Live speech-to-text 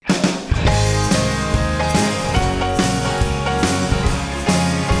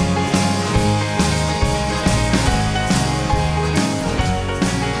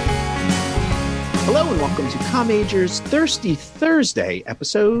Omaha Major's Thirsty Thursday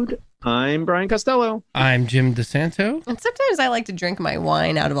episode. I'm Brian Costello. I'm Jim DeSanto. And sometimes I like to drink my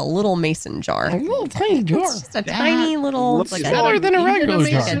wine out of a little mason jar. A little tiny jar. It's just a tiny little, looks like smaller than a regular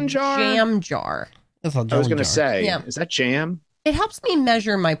mason jar. jar. jam jar. That's a I was going to jar. say, Yeah. is that jam? It helps me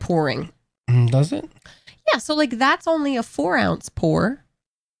measure my pouring. Does it? Yeah, so like that's only a 4-ounce pour,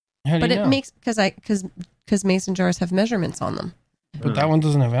 How do but you it know? makes because mason jars have measurements on them. But that one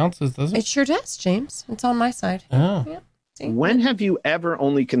doesn't have ounces, does It it? sure does, James. It's on my side. Oh. See? When have you ever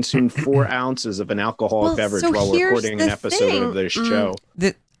only consumed 4 ounces of an alcoholic Well, beverage so while here's recording the an episode thing. of this show?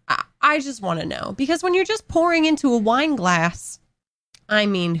 I just want to know, because when you're just pouring into a wine glass, I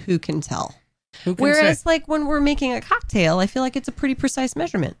mean, who can tell? Who can Whereas, say? like, when we're making a cocktail, I feel like it's a pretty precise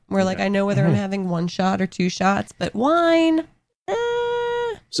measurement. Where, like, I know whether I'm having 1 shot or 2 shots, but wine,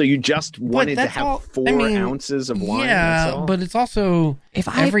 So you just wanted to that's have all- 4 I mean, ounces of wine? that's Yeah, all? but it's also if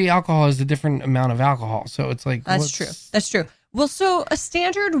I every alcohol is a different amount of alcohol. So it's like That's what's- true. That's true. Well, so a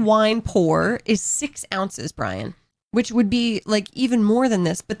standard wine pour is 6 ounces, Brian, which would be like even more than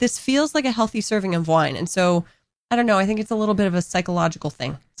this. But this feels like a healthy serving of wine. And so, I don't know. I think it's a little bit of a psychological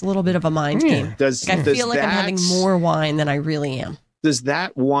thing. It's a little bit of a mind Yeah. game. Does, Like, I does feel like I'm having that- more wine than I really am. Does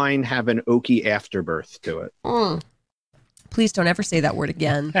that wine have an oaky afterbirth to it? Please don't ever say that word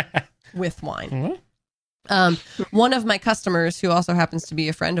again with wine. What? One of my customers, who also happens to be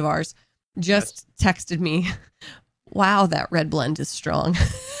a friend of ours, just texted me, "Wow, that red blend is strong."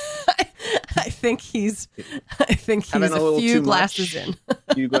 I think he's Having a little a few too glasses much.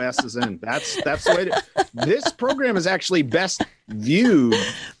 in. Few glasses in. That's the way to. This program is actually best viewed.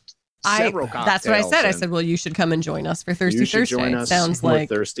 Several That's what I cocktails said. I in. said, well, you should come and join us for Thirsty You should Thursday. join It us sounds for like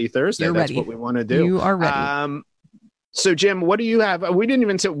Thirsty Thursday. you're That's ready. what we want to do. you are ready. So Jim, what do you have? We didn't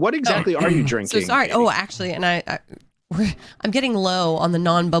even say what exactly are you drinking? So sorry. Oh, actually, and I'm getting low on the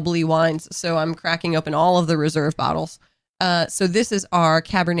non-bubbly wines, so I'm cracking open all of the reserve bottles. So this is our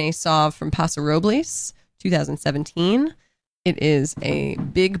Cabernet Sauv from Paso Robles, 2017. It is a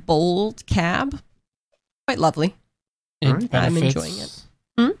big, bold cab. Quite lovely. It All right. I'm benefits- enjoying it.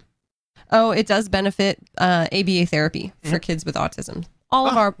 Oh, it does benefit ABA therapy for kids with autism. All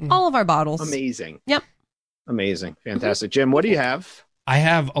of our bottles. Amazing. Yep. Amazing. Fantastic. Jim, what do you have? I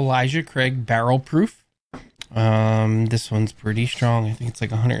have Elijah Craig Barrel Proof. This one's pretty strong. I think it's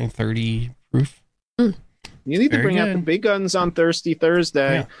like 130 proof. You need to Very bring out the good. big guns on Thirsty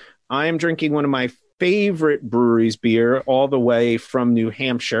Thursday. Yeah. I am drinking one of my favorite breweries beer all the way from New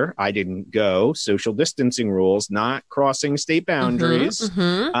Hampshire. I didn't go. Social distancing rules, not crossing state boundaries.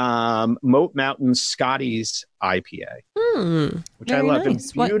 Mhm. Moat Mountain Scotty's IPA, which I Very love. nice.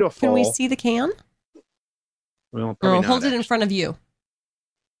 It's What- beautiful. Can we see the can? Well, probably Oh, not, hold it in actually. front of you.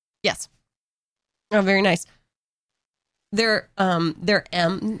 Yes. Oh, very nice. Their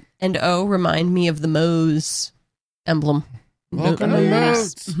M and O remind me of the Moe's emblem. Welcome to Yes.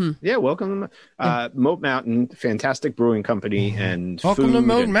 Moats. Mhm. Yeah, welcome. Moat Mountain, fantastic brewing company and Welcome food to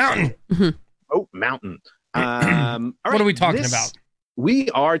Moat and- Mountain. Moat Mountain. All What are we right, talking this- about? We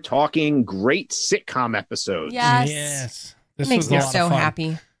are talking great sitcom episodes. Yes. This Makes was a me lot so of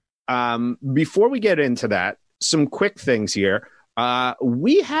fun. happy. Before we get into that, some quick things here.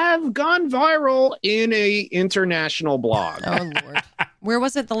 We have gone viral in a international blog. Oh Lord. Where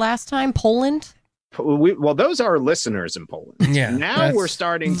was it the last time? Poland? Well, those are listeners in Poland. Yeah, Now that's- we're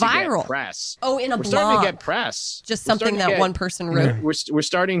starting to Viral. get press. Oh, in a We're blog. starting to get press. Just We're something starting to that get- one person wrote. We're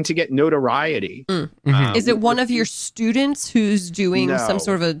starting to get notoriety. Mhm. Is it one of your students who's doing No, some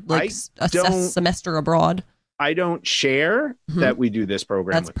sort of I a don't- semester abroad? I don't share Mhm. that we do this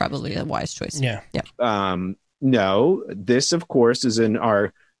program. That's with probably a wise choice. Yeah. No, this, of course, is in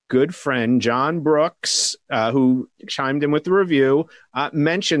our good friend John Brooks, who chimed in with the review,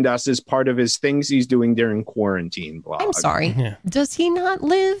 mentioned us as part of his things he's doing during quarantine blog. I'm sorry. Yeah. Does he not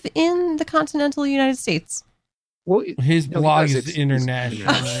live in the continental United States? Well, His No, blog because is it's-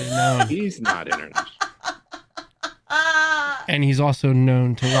 internationally known. he's not international. And he's also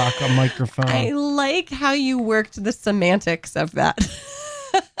known to rock a microphone. I like how you worked the semantics of that.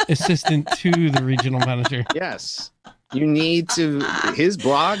 Assistant to the regional manager. Yes. You need to, his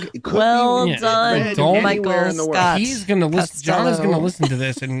blog could Well be Yeah. done, read Don't- anywhere Michael in the world. Scott. He's going to listen. John is going to Costello. listen to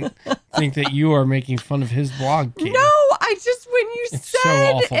this and think that you are making fun of his blog. Katie. No, I just, when you It's so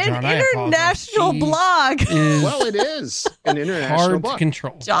said awful, an John. I apologize. international She blog, Is Well, it is an international hard to blog.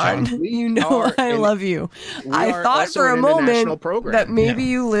 control. John, we you know are I in- love you. We I are thought also for a an international moment program. that maybe Yeah.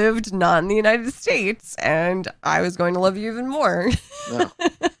 you lived not in the United States, and I was going to love you even more. No.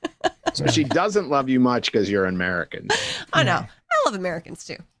 So she doesn't love you much because you're American. I know. I love Americans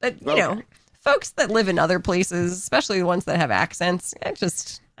too. But, you know, Okay. folks that live in other places, especially the ones that have accents,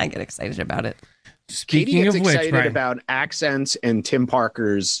 I get excited about it. Katie Speaking gets of which, excited Ryan, about accents and Tim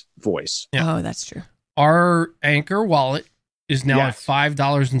Parker's voice. Yeah. Oh, that's true. our Anchor wallet is now Yes. at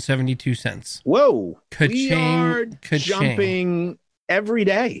 $5.72. Whoa. Ka-ching, We are ka-ching. jumping every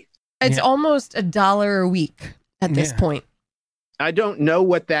day. It's Yeah. almost $1 a week at this Yeah. point. I don't know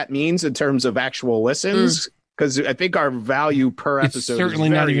what that means in terms of actual listens because I think our value per It's episode certainly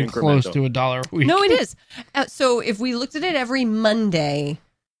is not very even close incremental. to $1 a week. No, it is. So if we looked at it every Monday,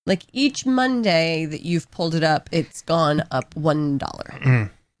 like each Monday that you've pulled it up, it's gone up $1.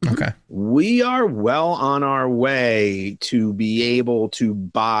 Okay. We are well on our way to be able to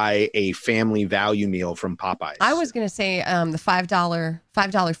buy a family value meal from Popeyes. I was going to say the $5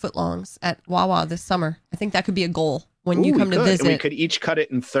 footlongs at Wawa this summer. I think that could be a goal when you Ooh, come we to could. visit. And we could each cut it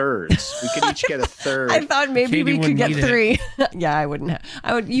in thirds. We could each get a third. I thought maybe Katie we could wouldn't get eat it. 3. Yeah, I wouldn't have.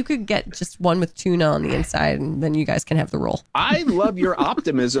 I would. You could get just one with tuna on the inside, and then you guys can have the roll. I love your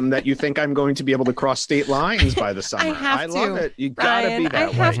optimism that you think I'm going to be able to cross state lines by the summer. I have to. love it. You gotta Ryan, be that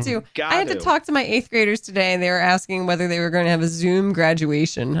I have way. to. Gotta. I had to talk to my 8th graders today, and they were asking whether they were going to have a Zoom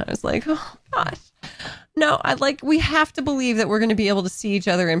graduation. I was like, oh gosh. No, we have to believe that we're going to be able to see each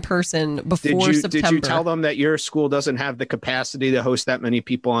other in person before September. Did you tell them that your school doesn't have the capacity to host that many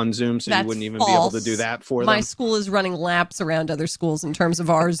people on Zoom, so That's you wouldn't even be able to false. do that for My them? school is running laps around other schools in terms of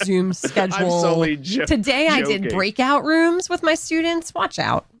our Zoom schedule. I'm solely Today I did joking. breakout rooms with my students. Watch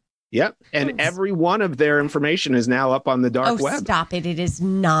out. Yep, and every one of their information is now up on the dark Oh, web. stop it. It is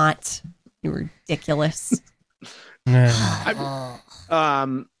not. You're ridiculous. Nah.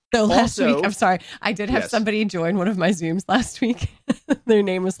 So last Also- week, I'm sorry, I did have Yes. somebody join one of my Zooms last week. Their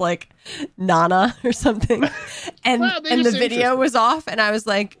name was like Nana or something. And Well, they're and the just video interesting. was off and I was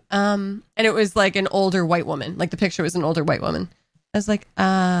like, and it was like an older white woman. Like the picture was an older white woman. I was like,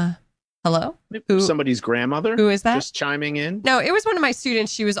 hello? Who Somebody's grandmother who is that? just chiming in. No, it was one of my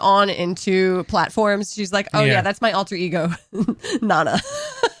students. She was on into platforms. She's like, oh, Yeah. yeah, that's my alter ego, Nana.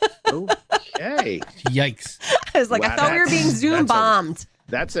 Okay, Yikes. I was like, Wow, I thought we were being that's- Zoom that's a- bombed.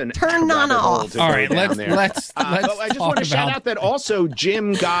 that's an Turn Nana rabbit hole off. to All go right, down let's there. let's But I just talk want to shout about. out that also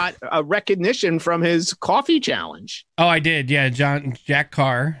Jim got a recognition from his coffee challenge. Oh, I did. Yeah, Jack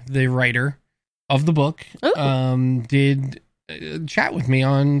Carr, the writer of the book, Ooh. did chat with me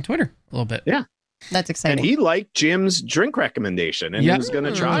on Twitter a little bit. Yeah. That's exciting. And he liked Jim's drink recommendation and Yep. he was going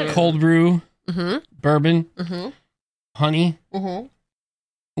to try it. Cold brew, Mm-hmm. bourbon, Mm-hmm. honey, Mm-hmm.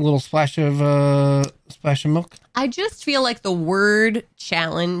 a little splash of milk. I just feel like the word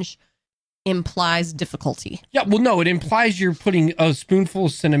challenge implies difficulty. Yeah, well, no, it implies you're putting a spoonful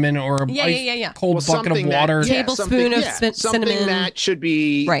of cinnamon or a Yeah. cold Well, bucket of something that- water. yeah, Tablespoon something- of something cinnamon. that should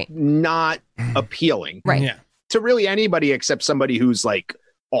be Right. not appealing Right. Yeah. to really anybody except somebody who's like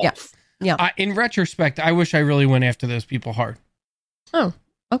off. In retrospect, I wish I really went after those people hard.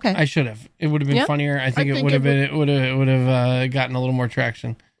 Okay. I should have. It would have been Yeah. funnier. I think I it think would it have been. It would have gotten a little more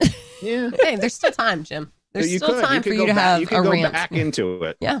traction. Yeah. Hey, there's still time, Jim. There's you still could. time you for could you go to back, have you could a go rant. back into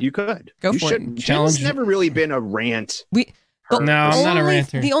it. Yeah. You could. Go you for should. it. Challenge- Jim's never really been a rant. The No, I'm not a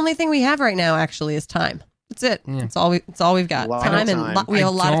ranter. The only thing we have right now actually is time. That's it. Yeah. It's all we've got. A lot Time of and time. we have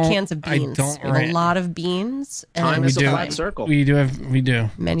a lot of I cans of don't- I beans. don't We have a rant. lot of beans and Time is a do. flat circle. We do.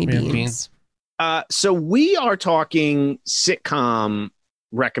 many We have beans. beans. So we are talking sitcom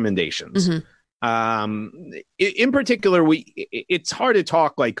recommendations. Mhm. In particular, it's hard to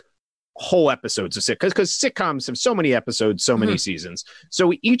talk like whole episodes of sitcoms because sitcoms have so many episodes, so many seasons. So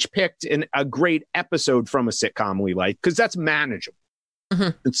we each picked a great episode from a sitcom we like because that's manageable.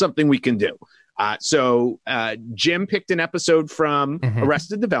 Mhm. It's something we can do. So Jim picked an episode from Mhm.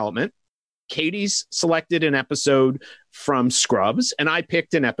 Arrested Development. Katie's selected an episode from Scrubs, and I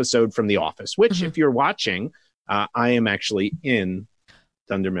picked an episode from The Office, which, Mhm. if you're watching, I am actually in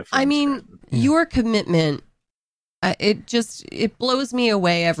Dunder Mifflin. I mean, your commitment, it blows me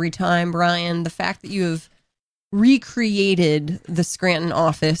away every time, Brian. The fact that you have recreated the Scranton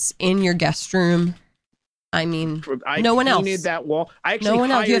office in your guest room. I mean, I no one else. painted that wall. I actually no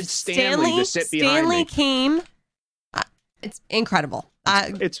one else. hired You have Stanley to sit behind Stanley me. came. It's incredible.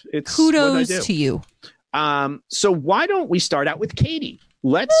 It's Kudos what I do. to you. So why don't we start out with Katie?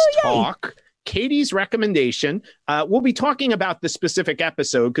 Let's yay. talk Katie's recommendation. We'll be talking about the specific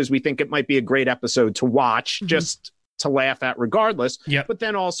episode because we think it might be a great episode to watch, Mhm. just to laugh at regardless. Yep. But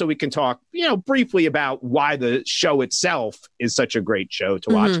then also we can talk, briefly about why the show itself is such a great show to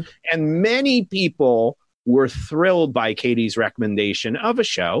watch. Mhm. And many people were thrilled by Katie's recommendation of a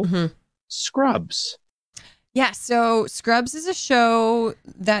show, Mhm. Scrubs. Yeah, so Scrubs is a show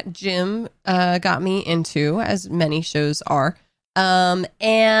that Jim got me into, as many shows are.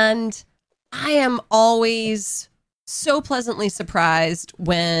 And I am always so pleasantly surprised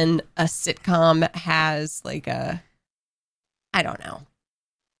when a sitcom has like I don't know.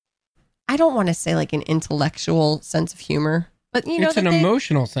 I don't want to say like an intellectual sense of humor, but you know, it's an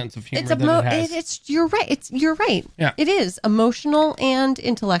emotional sense of humor. You're right. Yeah. It is emotional and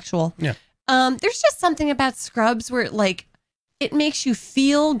intellectual. Yeah. There's just something about Scrubs where like it makes you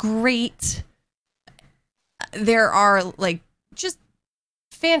feel great. There are like just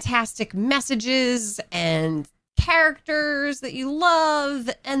fantastic messages and characters that you love,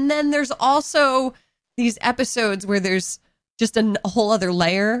 and then there's also these episodes where there's just a whole other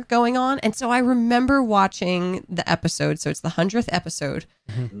layer going on. And so I remember watching the episode, so it's the 100th episode,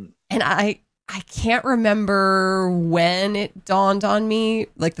 and I can't remember when it dawned on me,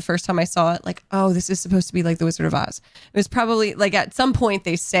 like the first time I saw it, like, oh, this is supposed to be like The Wizard of Oz. It was probably like at some point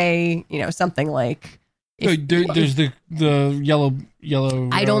they say, you know, something like, there's the yellow road.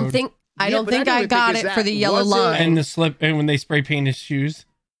 I don't think I got it for the yellow line. And the slip, and when they spray paint his shoes.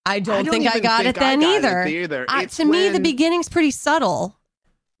 I don't think I got it then either. To me, the beginning's pretty subtle.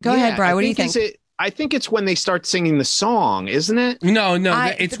 Go ahead, Brian. What do you think? I think it's when they start singing the song, isn't it? No,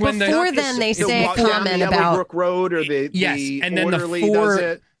 it's when before then they say a comment about Brook Road or the and then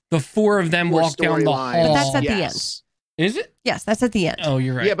the four of them walk down the hall. But that's at the end. Is it? Yes, that's at the end. Oh,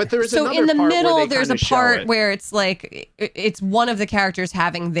 you're right. Yeah, but there is so in the middle. There's a part where it's like it's one of the characters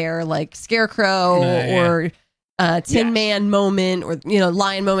having their like Scarecrow or Tin Man moment, or you know,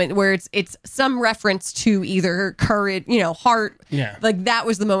 Lion moment, where it's some reference to either courage, you know, heart. Yeah, like that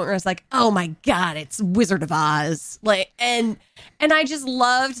was the moment where I was like, oh my god, it's Wizard of Oz. Like, and I just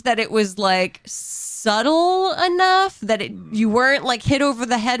loved that it was like subtle enough that you weren't like hit over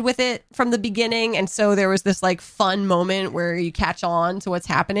the head with it from the beginning, and so there was this like fun moment where you catch on to what's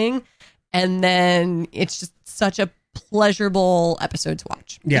happening, and then it's just such a pleasurable episode to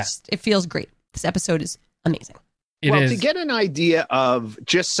watch. Yeah, it feels great. This episode is amazing. To get an idea of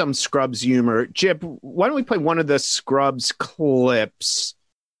just some Scrubs humor, Jip, why don't we play one of the Scrubs clips?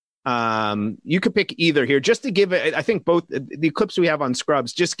 You could pick either here, just to give it. I think both the clips we have on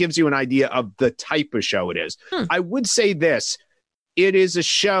Scrubs just gives you an idea of the type of show it is. I would say this: it is a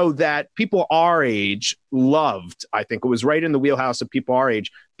show that people our age loved. I think it was right in the wheelhouse of people our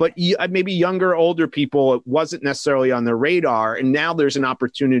age, but maybe younger, older people, it wasn't necessarily on their radar, and now there's an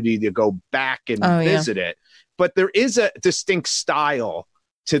opportunity to go back and visit it. But there is a distinct style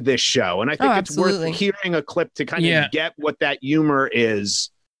to this show, and I think it's worth hearing a clip to kind of get what that humor is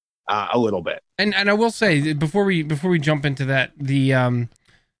a little bit. And I will say, before we jump into that, the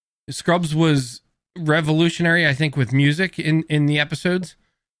Scrubs was revolutionary, I think, with music in the episodes,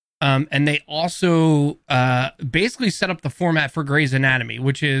 and they also basically set up the format for Grey's Anatomy,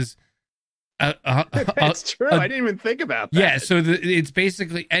 which is that's true. I didn't even think about that. Yeah, so it's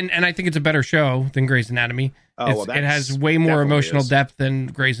basically, and I think it's a better show than Grey's Anatomy. It has way more emotional depth than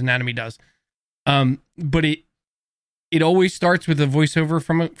Grey's Anatomy does. But it always starts with a voiceover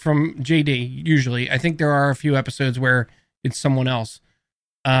from JD. Usually, I think there are a few episodes where it's someone else.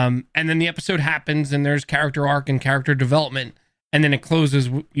 And then the episode happens, and there's character arc and character development, and then it closes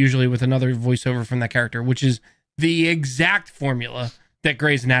usually with another voiceover from that character, which is the exact formula that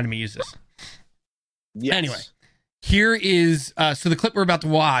Grey's Anatomy uses. Yes. Anyway, here is so the clip we're about to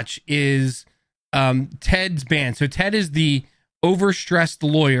watch is Ted's band. So Ted is the overstressed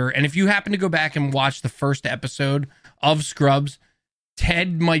lawyer, and if you happen to go back and watch the first episode of Scrubs,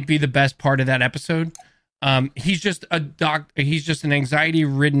 Ted might be the best part of that episode. He's just he's just an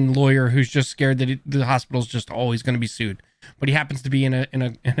anxiety-ridden lawyer who's just scared that the hospital's just always going to be sued. But he happens to be in a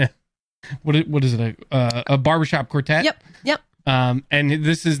what is it, a barbershop quartet? Yep. And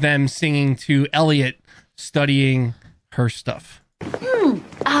this is them singing to Elliot studying her stuff.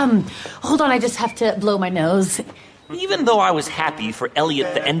 Hold on, I just have to blow my nose. Even though I was happy for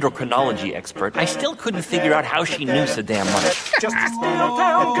Elliot, the endocrinology expert, I still couldn't figure out how she knew so damn much. Just a small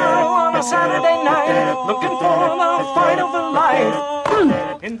town girl on a Saturday night, looking for the fight of her life.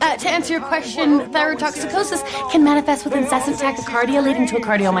 To answer your question, thyrotoxicosis can manifest with incessant tachycardia leading to a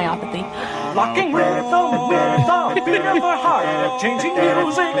cardiomyopathy. Locking rhythm with the beat of her heart, changing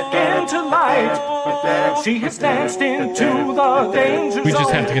music into light. She has danced into the danger We just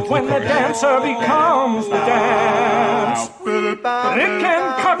have to get zone to when the dancer becomes the dance. But it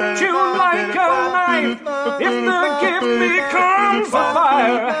can cut you like a knife if the gift becomes a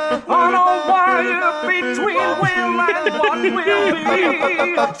fire on a wire between will and what will be.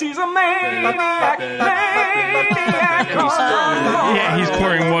 She's a maniac. Yeah, he's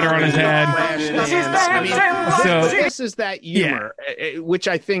pouring water on his head. So this is that humor, which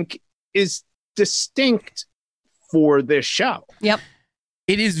I think is distinct for this show. Yep.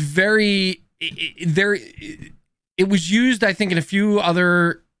 It is very there. it was used, I think, in a few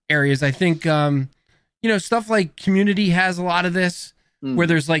other areas. I think, stuff like Community has a lot of this, where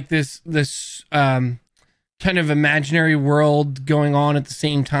there's like this kind of imaginary world going on at the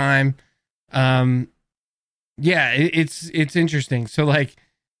same time. It's interesting. So like,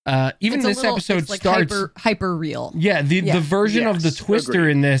 even this episode like starts hyper real. Yeah, the version of the Twister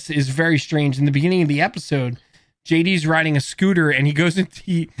in this is very strange. In the beginning of the episode, JD's riding a scooter and he goes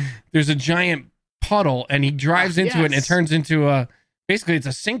into there's a giant puddle and he drives into it and it turns into basically it's a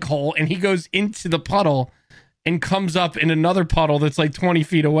sinkhole, and he goes into the puddle and comes up in another puddle that's like 20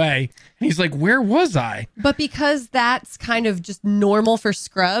 feet away. And he's like, where was I? But because that's kind of just normal for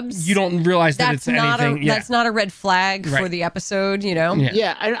Scrubs, you don't realize that it's anything. That's not a red flag for the episode, you know?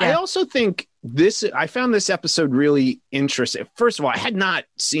 Yeah. I also think I found this episode really interesting. First of all, I had not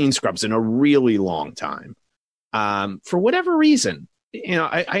seen Scrubs in a really long time. For whatever reason,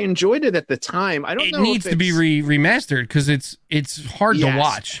 I enjoyed it at the time. I don't know. It needs to be remastered because it's hard to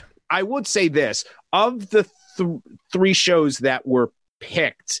watch. I would say this, of the three shows that were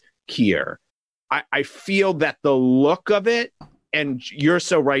picked here, I feel that the look of it, and you're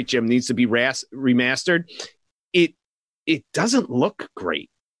so right, Jim, needs to be remastered. It doesn't look great.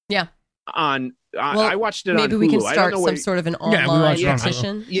 Yeah. I watched it on Hulu. Maybe we can start some sort of an online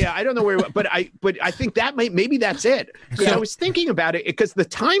petition. Yeah, I don't know where, but I think that maybe that's it. Because I was thinking about it because the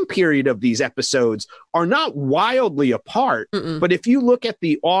time period of these episodes are not wildly apart. But if you look at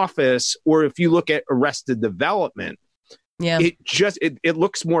The Office or if you look at Arrested Development, it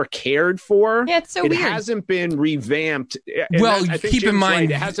looks more cared for. Yeah, it's so weird. It hasn't been revamped. Well, keep in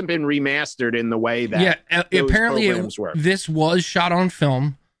mind, it hasn't been remastered in the way that apparently were. This was shot on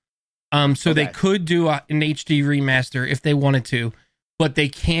film. So they could do an HD remaster if they wanted to, but they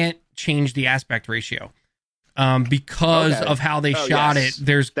can't change the aspect ratio because of how they shot it.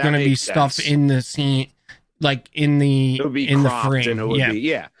 There's going to be stuff in the scene, like in the frame.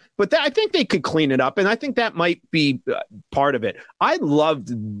 But I think they could clean it up, and I think that might be part of it. I loved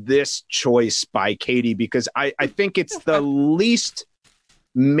this choice by Katie because I think it's the least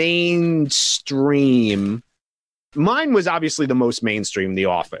mainstream. Mine was obviously the most mainstream, The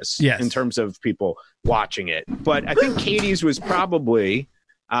Office, in terms of people watching it. But I think Katie's was probably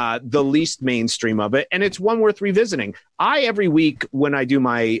the least mainstream of it, and it's one worth revisiting. Every week when I do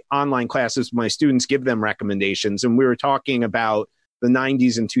my online classes, my students give them recommendations, and we were talking about the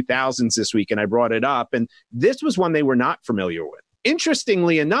 90s and 2000s this week, and I brought it up, and this was one they were not familiar with.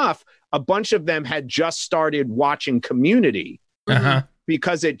 Interestingly enough, a bunch of them had just started watching Community.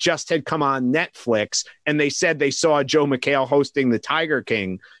 Because it just had come on Netflix, and they said they saw Joe McHale hosting the Tiger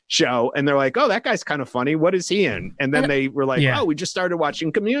King show, and they're like, oh, that guy's kind of funny. What is he in? And then they were like, oh, we just started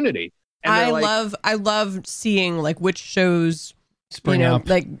watching Community. And I love seeing like which shows spring up,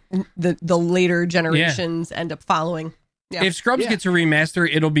 like the later generations end up following. Yeah. If Scrubs gets a remaster,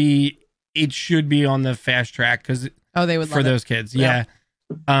 it should be on the fast track because they would for those kids. Yeah.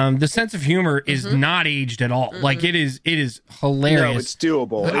 The sense of humor is not aged at all. Like it is hilarious. No, it's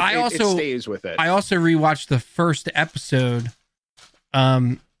doable. It stays with it. I also rewatched the first episode.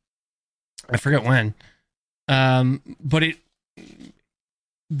 I forget when. But I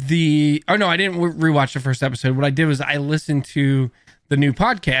didn't rewatch the first episode. What I did was I listened to the new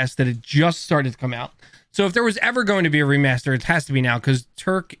podcast that had just started to come out. So if there was ever going to be a remaster, it has to be now because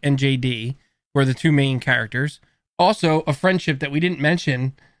Turk and JD were the two main characters. Also, a friendship that we didn't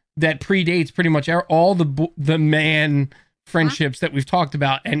mention that predates pretty much all the man friendships that we've talked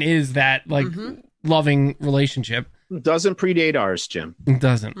about, and is that like loving relationship. It doesn't predate ours, Jim. It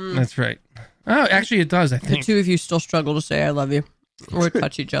doesn't. That's right. Oh, actually, it does. I think the two of you still struggle to say "I love you" or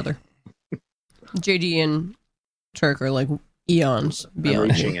touch each other. JD and Turk are like eons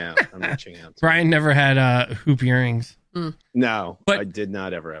beyond. I'm reaching out. Brian never had hoop earrings. No, but I did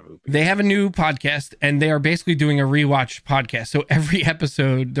not ever have hoop earrings. They have a new podcast, and they are basically doing a rewatch podcast. So every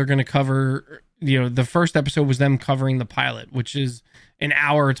episode, they're going to cover. The first episode was them covering the pilot, which is an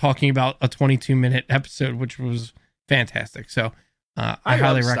hour talking about a 22-minute episode, which was fantastic. So I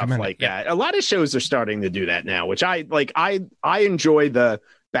highly recommend stuff that. A lot of shows are starting to do that now, which I like. I enjoy the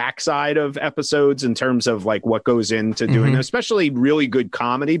backside of episodes in terms of like what goes into doing, especially really good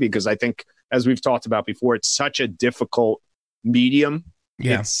comedy, because I think, as we've talked about before, it's such a difficult medium.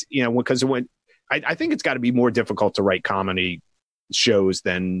 Yeah. It's, because I think it's got to be more difficult to write comedy shows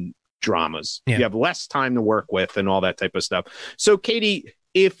than dramas. Yeah. You have less time to work with and all that type of stuff. So Katie,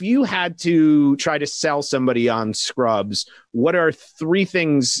 if you had to try to sell somebody on Scrubs, what are 3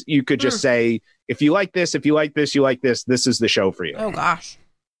 things you could just say, if you like this, you like this, this is the show for you? Oh gosh.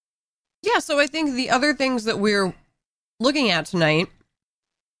 Yeah. So I think the other things that we're looking at tonight,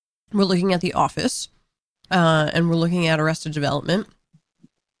 we're looking at The Office. and we're looking at Arrested Development,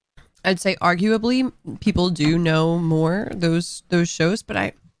 I'd say arguably people do know more those shows,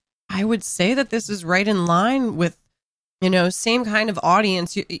 but I would say that this is right in line with, same kind of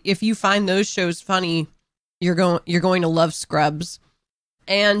audience. If you find those shows funny, you're going to love Scrubs.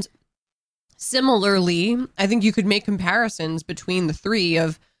 And similarly, I think you could make comparisons between the three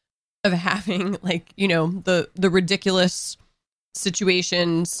of having the ridiculous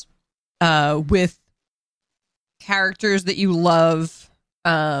situations with characters that you love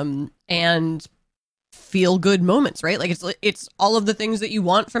and feel good moments, right? Like it's all of the things that you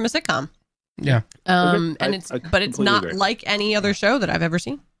want from a sitcom. Yeah. And it's not agree. Like any other show that I've ever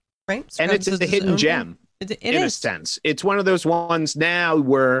seen, right? Scrubs, and it's a hidden gem in a sense. It's one of those ones now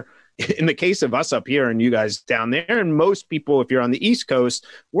where, in the case of us up here and you guys down there, and most people, if you're on the East Coast,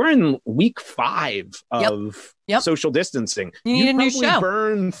 we're in week 5 of social distancing. You need a new show.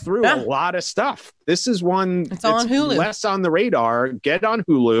 Burn through a lot of stuff. This is one it's on Hulu. Less on the radar. Get on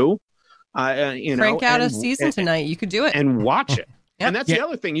Hulu. Crank out a season tonight. You could do it and watch it. Yep. And that's the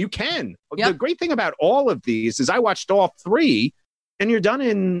other thing. You can. Yep. The great thing about all of these is I watched all 3, and you're done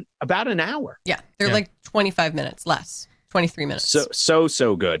in about an hour. Yeah, they're like 25 minutes less. 23 minutes.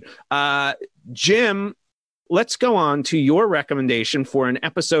 So good. Jim, let's go on to your recommendation for an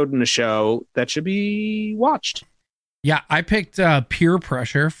episode in a show that should be watched. Yeah, I picked Peer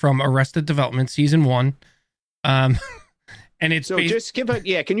Pressure from Arrested Development season 1. And it's just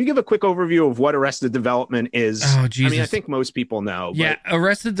can you give a quick overview of what Arrested Development is? Oh, Jesus. I mean, I think most people know. Yeah,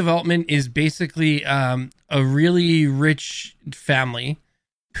 Arrested Development is basically a really rich family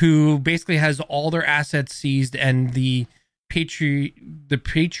who basically has all their assets seized, and the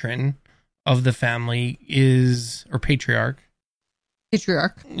patron of the family patriarch.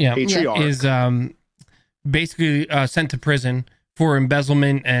 Yeah. Patriarch. Is basically sent to prison for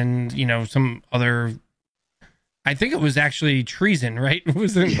embezzlement and, some other, I think it was actually treason, right?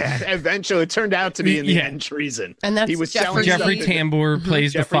 Eventually it turned out to be in the end treason. And that's Jeffrey Tambor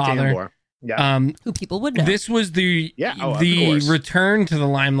plays the father. Tambor. Yeah. Who people would know. This was the return to the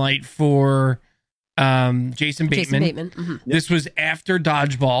limelight for Jason Bateman. Mm-hmm. This was after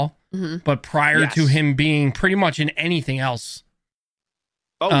Dodgeball, but prior to him being pretty much in anything else.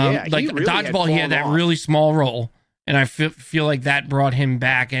 Dodgeball, he had that really small role, and I feel like that brought him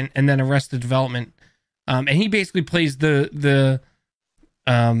back, and then Arrested Development, and he basically plays the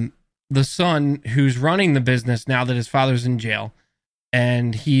son who's running the business now that his father's in jail,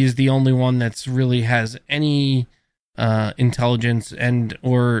 and he's the only one that's really has any intelligence and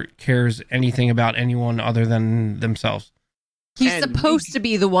or cares anything about anyone other than themselves. He's supposed to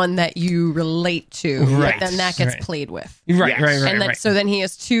be the one that you relate to, right? But then that gets played with, right. So then he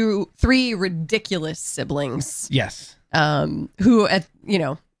has 3 ridiculous siblings. Yes, who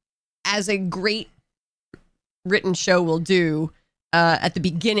as a great written show will do. At the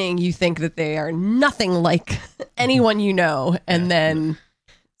beginning, you think that they are nothing like anyone you know, and then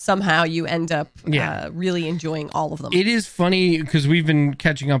somehow you end up really enjoying all of them. It is funny because we've been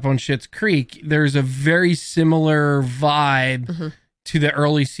catching up on Schitt's Creek. There's a very similar vibe to the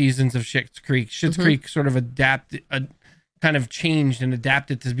early seasons of Schitt's Creek. Schitt's Creek sort of kind of changed and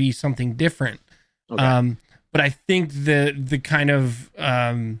adapted to be something different. Okay. But I think the kind of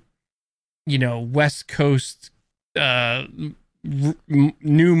West Coast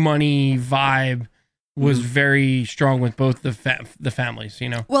new money vibe was very strong with both the families,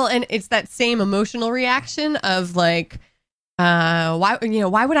 Well, and it's that same emotional reaction of like, why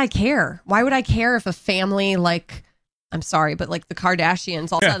would I care? Why would I care if a family I'm sorry, but like the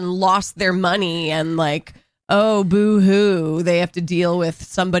Kardashians all of a sudden lost their money and like, oh, boo-hoo, they have to deal with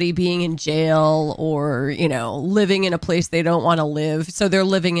somebody being in jail or, living in a place they don't want to live. So they're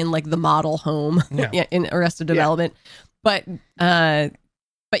living in like the model home in Arrested Development. But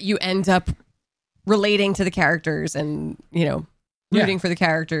you end up relating to the characters and, rooting for the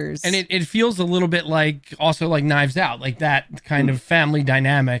characters. And it feels a little bit like Knives Out, like that kind of family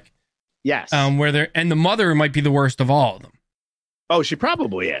dynamic. Yes. Where the mother might be the worst of all of them. Oh, she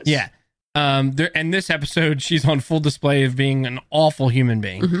probably is. Yeah. And this episode, she's on full display of being an awful human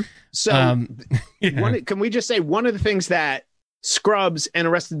being. Mm-hmm. So can we just say one of the things that Scrubs and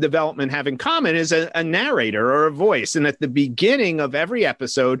Arrested Development have in common is a narrator or a voice. And at the beginning of every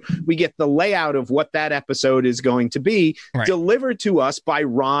episode, we get the layout of what that episode is going to be delivered to us by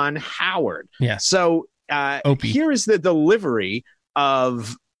Ron Howard. Yeah. So here is the delivery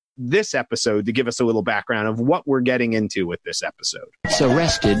of this episode to give us a little background of what we're getting into with this episode. It's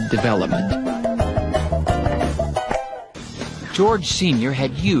Arrested Development. George Sr.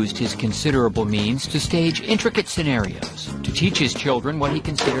 had used his considerable means to stage intricate scenarios to teach his children what he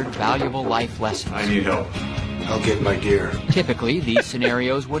considered valuable life lessons. I need help. I'll get my gear. Typically, these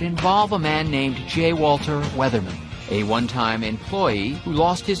scenarios would involve a man named J. Walter Weatherman, a one-time employee who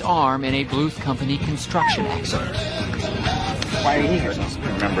lost his arm in a Bluth Company construction accident. Why are you here?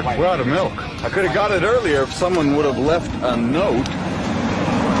 Remember, we're out of milk. I could have got it earlier if someone would have left a note.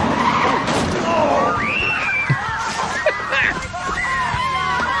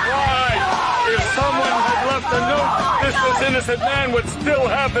 If someone had left a note, this innocent man would still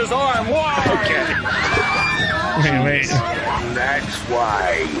have his arm. Why? Okay. Wait. That's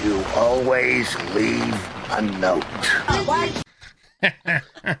why you always leave a note.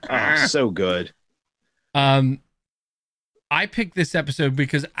 Oh, so good. I picked this episode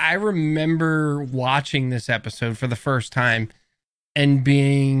because I remember watching this episode for the first time and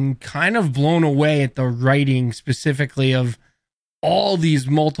being kind of blown away at the writing, specifically of all these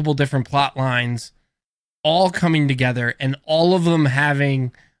multiple different plot lines all coming together and all of them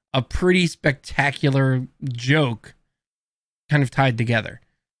having a pretty spectacular joke kind of tied together.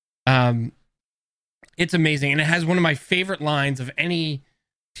 It's amazing. And it has one of my favorite lines of any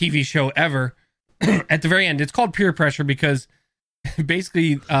TV show ever at the very end. It's called Peer Pressure because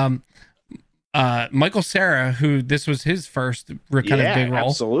basically Michael Cera, who this was his first kind of big role,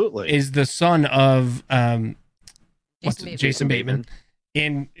 absolutely, is the son of Jason Bateman.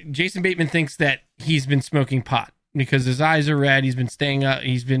 And Jason Bateman thinks that he's been smoking pot because his eyes are red. He's been staying up.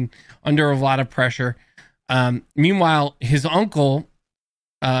 He's been under a lot of pressure. Meanwhile, his uncle,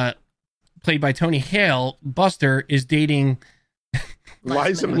 played by Tony Hale, Buster, is dating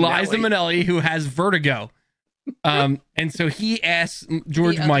Liza Minnelli, who has vertigo. And so he asks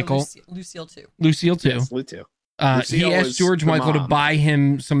George Michael, Lucille too. Yes, Lucille. He asked George Michael to buy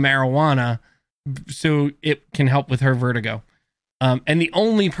him some marijuana so it can help with her vertigo. And the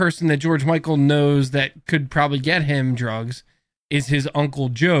only person that George Michael knows that could probably get him drugs is his uncle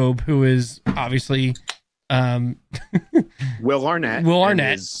Job, who is obviously Will Arnett.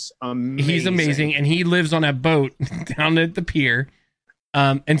 He's amazing, and he lives on a boat down at the pier.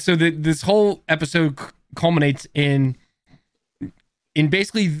 And so this whole episode culminates in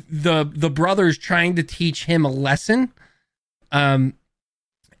basically the brothers trying to teach him a lesson.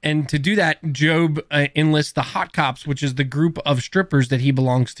 And to do that, Job enlists the Hot Cops, which is the group of strippers that he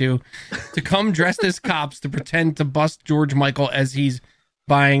belongs to come dressed as cops to pretend to bust George Michael as he's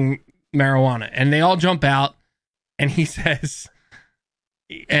buying marijuana. And they all jump out, and he says,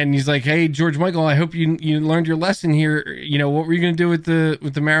 and he's like, "Hey, George Michael, I hope you learned your lesson here. You know, what were you going to do with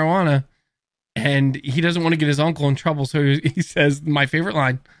the marijuana?" And he doesn't want to get his uncle in trouble, so he says, my favorite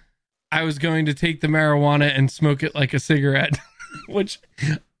line, "I was going to take the marijuana and smoke it like a cigarette," which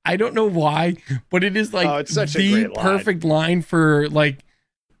I don't know why, but it is like the perfect line for like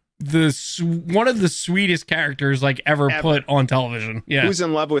one of the sweetest characters like ever put on television. Yeah, who's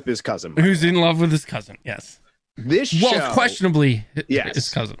in love with his cousin? Who's in love with his cousin? Yes. This show, questionably, his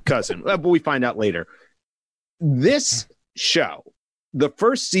cousin. But we find out later. This show, the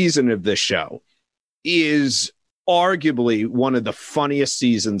first season of this show, is arguably one of the funniest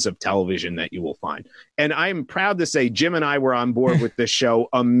seasons of television that you will find. And I'm proud to say Jim and I were on board with this show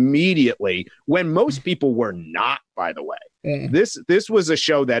immediately when most people were not, by the way. This was a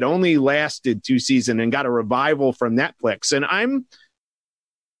show that only lasted 2 seasons and got a revival from Netflix. And I'm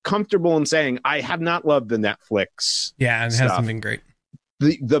comfortable in saying I have not loved the Netflix. Yeah, it hasn't been great.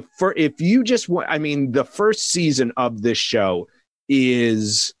 If you just want, I mean, the first season of this show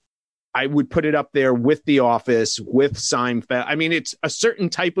is, I would put it up there with The Office, with Seinfeld. I mean, it's a certain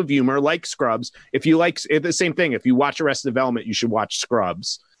type of humor like Scrubs. If you like the same thing, if you watch Arrested Development, you should watch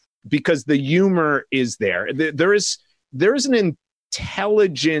Scrubs because the humor is there. There is an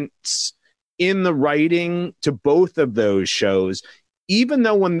intelligence in the writing to both of those shows, even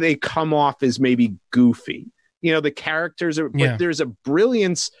though when they come off as maybe goofy, you know, the characters are, but there's a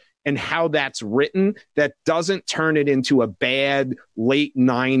brilliance and how that's written that doesn't turn it into a bad late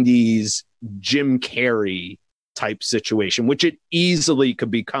 90s Jim Carrey type situation, which it easily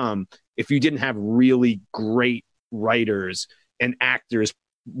could become if you didn't have really great writers and actors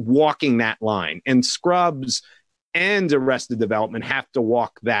walking that line. And Scrubs and Arrested Development have to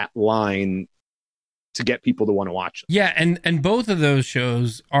walk that line to get people to want to watch them. Yeah, and both of those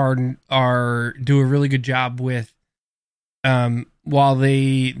shows are do a really good job with while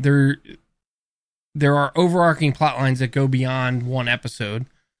there are overarching plot lines that go beyond one episode,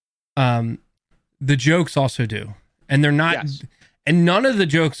 the jokes also do. And they're not and none of the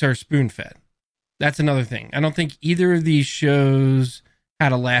jokes are spoon-fed. That's another thing. I don't think either of these shows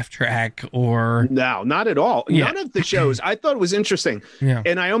had a laugh track or... No, not at all. Yeah. None of the shows. I thought it was interesting. Yeah.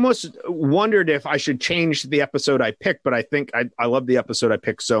 And I almost wondered if I should change the episode I picked, but I think I love the episode I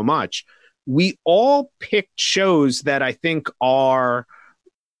picked so much. We all picked shows that I think are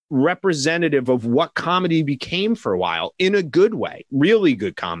representative of what comedy became for a while in a good way, really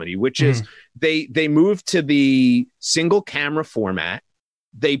good comedy, which is they moved to the single camera format.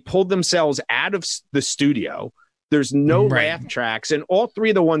 They pulled themselves out of the studio. There's no laugh tracks. And all three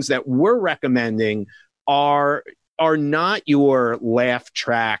of the ones that we're recommending are not your laugh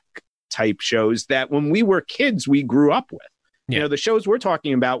track type shows that when we were kids, we grew up with. Yeah. You know, the shows we're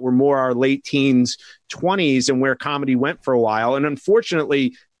talking about were more our late teens, 20s, and where comedy went for a while. And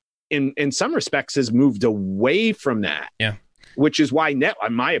unfortunately, in some respects, has moved away from that. Yeah. Which is why, in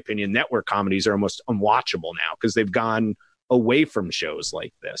my opinion, network comedies are almost unwatchable now because they've gone away from shows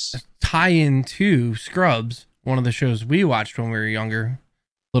like this. Tie in to Scrubs, one of the shows we watched when we were younger,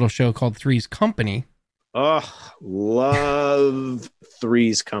 little show called Three's Company. Oh, love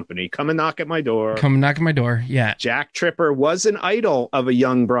Three's Company. Come and knock at my door. Yeah. Jack Tripper was an idol of a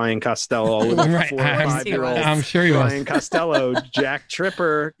young Brian Costello. Right. I'm sure he was. Brian Costello, Jack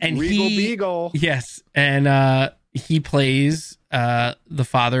Tripper, and Regal Beagle. Yes. And he plays the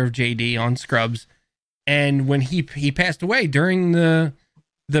father of JD on Scrubs. And when he passed away during the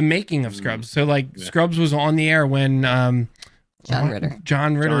making of Scrubs. So Scrubs was on the air when John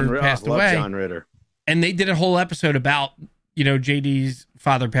Ritter passed away. John Ritter. And they did a whole episode about, JD's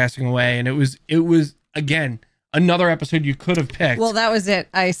father passing away. And it was again, another episode you could have picked. Well, that was it.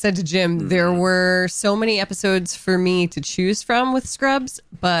 I said to Jim, there were so many episodes for me to choose from with Scrubs,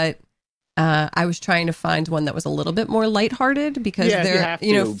 but I was trying to find one that was a little bit more lighthearted because for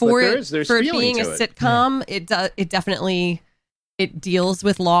being a sitcom, it definitely deals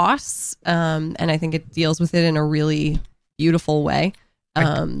with loss. And I think it deals with it in a really beautiful way.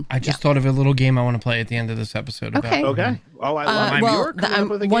 I just thought of a little game I want to play at the end of this episode. Okay. Oh, I love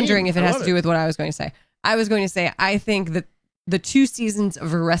I'm wondering if it has to do with what I was going to say. I was going to say, I think that the 2 seasons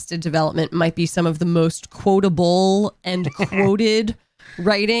of Arrested Development might be some of the most quotable and quoted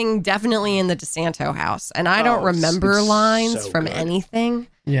writing, definitely in the DeSanto house. And I don't remember lines from anything.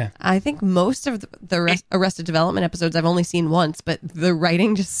 Yeah. I think most of the Arrested Development episodes I've only seen once, but the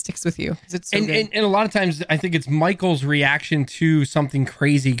writing just sticks with you. It's so good. And a lot of times I think it's Michael's reaction to something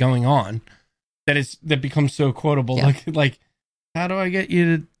crazy going on that becomes so quotable. Yeah. Like, how do I get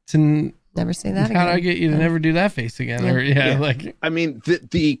you to never say that again? How do I get you to never do that face again? Yeah. Or I mean,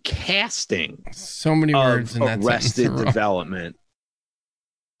 the casting, so many words in that Arrested Development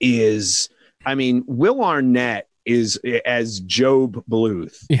is, I mean, Will Arnett is as Job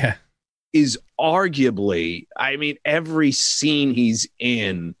Bluth. Yeah. Is arguably, I mean, every scene he's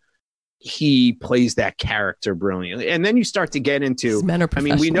in, he plays that character brilliantly. And then you start to get into, I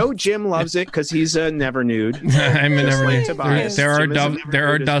mean, we know Jim loves it because he's a never nude. I'm a never nude. There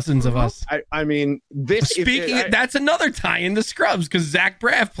are dozens of us. I mean, this. That's another tie in the Scrubs because Zach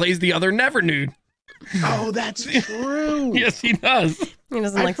Braff plays the other never nude. Oh, that's true. Yes, he does. He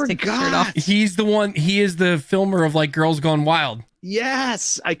doesn't like to take his shirt off. He's the one. He is the filmer of Girls Gone Wild.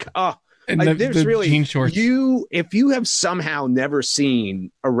 Yes, there's really jean shorts. If you have somehow never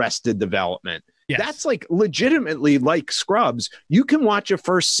seen Arrested Development, that's legitimately like Scrubs. You can watch a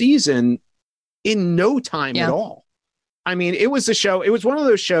first season in no time at all. I mean, it was a show. It was one of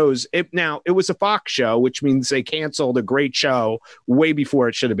those shows. It was a Fox show, which means they canceled a great show way before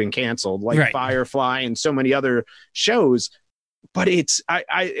it should have been canceled, like Firefly and so many other shows. But it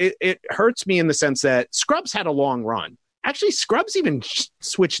hurts me in the sense that Scrubs had a long run. Actually, Scrubs even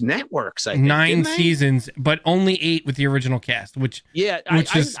switched networks. I think, 9 seasons, but only 8 with the original cast, which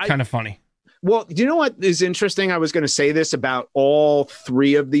is kind of funny. Well, do you know what is interesting? I was going to say this about all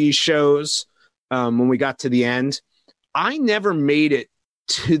 3 of these shows when we got to the end. I never made it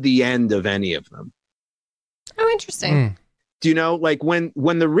to the end of any of them. Oh, interesting. Do you know, when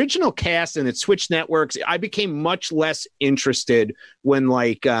the original cast and it switched networks, I became much less interested when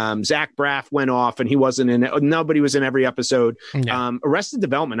Zach Braff went off and he wasn't in it. Nobody was in every episode. Yeah. Arrested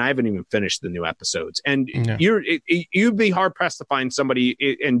Development, I haven't even finished the new episodes. And you'd be hard pressed to find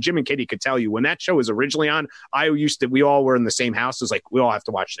somebody, and Jim and Katie could tell you when that show was originally on, we all were in the same house. It was we all have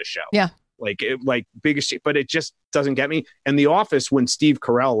to watch this show. Yeah. Biggest, but it just doesn't get me. And The Office, when Steve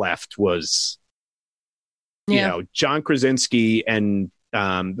Carell left, was, John Krasinski and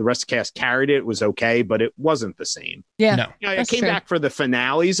the rest of the cast carried it. It was okay, but it wasn't the same. Yeah. No. I came back for the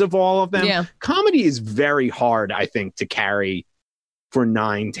finales of all of them. Yeah. Comedy is very hard, I think, to carry for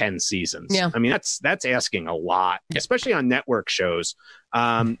 9-10 seasons. Yeah. I mean, that's asking a lot, especially on network shows.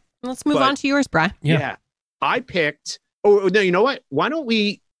 Let's move on to yours, Bri. Yeah. I picked Oh, no, you know what? Why don't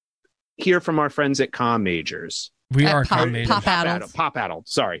we hear from our friends at Com Majors? We are Com Majors. Pop Addled.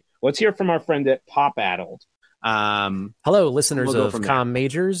 Sorry. Let's hear from our friend at Pop Addled. Hello, listeners of Com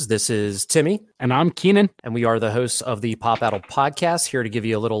Majors. This is Timmy. And I'm Keenan. And we are the hosts of the Pop Addled podcast, here to give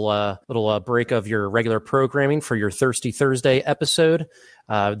you a little break of your regular programming for your Thirsty Thursday episode.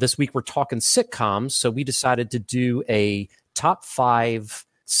 This week we're talking sitcoms, so we decided to do a top 5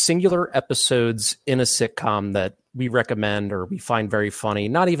 singular episodes in a sitcom that we recommend or we find very funny.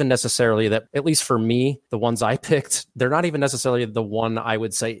 Not even necessarily that, at least for me, the ones I picked, they're not even necessarily the one I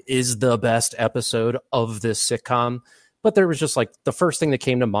would say is the best episode of this sitcom, but there was just like the first thing that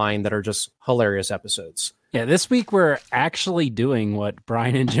came to mind that are just hilarious episodes. Yeah, this week we're actually doing what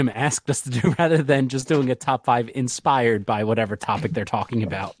Brian and Jim asked us to do rather than just doing a top 5 inspired by whatever topic they're talking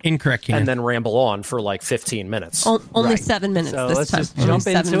about. Incorrect, Keenan. And then ramble on for like 15 minutes. Only 7 minutes so this let's time. just jump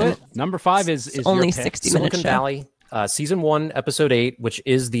into minutes. it. Number 5 is only your pick. 60 minutes. Silicon Valley, season 1, episode 8, which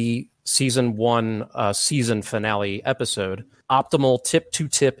is the season 1 season finale episode. Optimal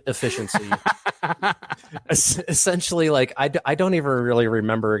tip-to-tip efficiency. Essentially, like I don't even really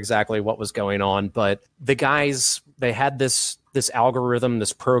remember exactly what was going on, but the guys, they had this algorithm,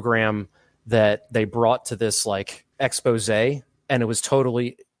 this program that they brought to this like expose, and it was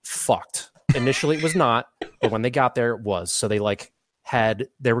totally fucked. Initially, it was not, but when they got there, it was. So they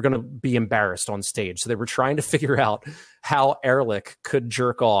were going to be embarrassed on stage. So they were trying to figure out how Ehrlich could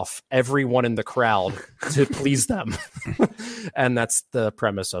jerk off everyone in the crowd to please them. And that's the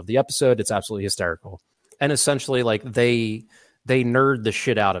premise of the episode. It's absolutely hysterical. And essentially, like, they nerd the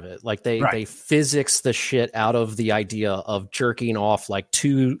shit out of it. Like, they physics the shit out of the idea of jerking off like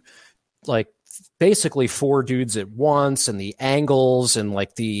basically 4 dudes at once, and the angles and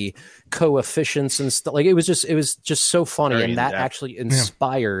like the coefficients and stuff. Like, it was just so funny. And that actually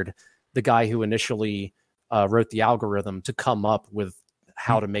inspired the guy who initially wrote the algorithm to come up with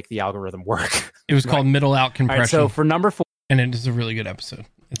how to make the algorithm work. It was called Middle Out Compression. Right, so for number 4, and it is a really good episode.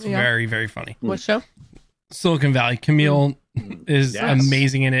 It's very, very funny. What show? Silicon Valley. Camille is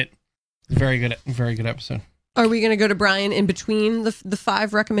amazing in it. Very good episode. Are we going to go to Brian in between the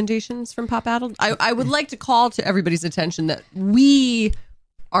 5 recommendations from Pop Addled? I would like to call to everybody's attention that we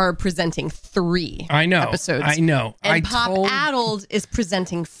are presenting 3 episodes. I know. And Pop Addled is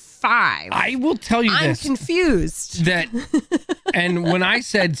presenting 5. I will tell you I'm this. I'm confused. And when I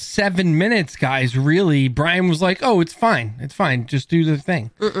said 7 minutes, guys, really, Brian was like, oh, it's fine. It's fine. Just do the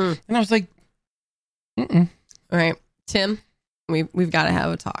thing. Mm-mm. And I was like, mm-mm. All right, Tim, we've got to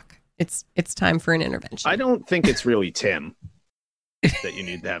have a talk. It's time for an intervention. I don't think it's really Tim that you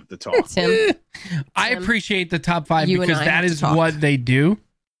need to have the talk. Tim. I appreciate the top 5 You because and I that have to is talk. what they do.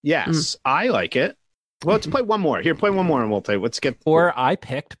 Yes, I like it. Well, let's play one more. Here, play one more and we'll play. Let's get... Or I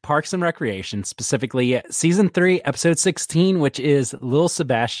picked Parks and Recreation, specifically season 3, episode 16, which is Lil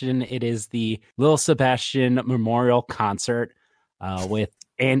Sebastian. It is the Lil Sebastian Memorial Concert with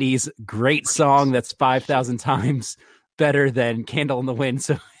Andy's great song that's 5,000 times better than Candle in the Wind.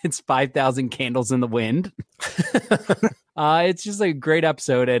 So it's 5,000 candles in the wind. It's just a great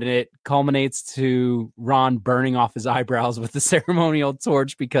episode, and it culminates to Ron burning off his eyebrows with the ceremonial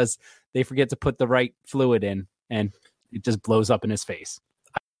torch because they forget to put the right fluid in, and it just blows up in his face.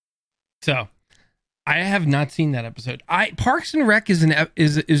 So I have not seen that episode. Parks and Rec is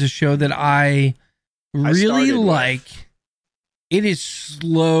a show that I really like. It is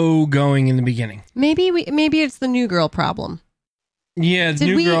slow going in the beginning. Maybe it's the New Girl problem. Yeah,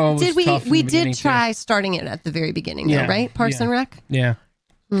 New Girl was tough in the we beginning, did try too. starting it at the very beginning, though, right? Parks and Rec? Yeah.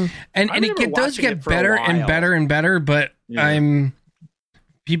 And it does get better and better and better, but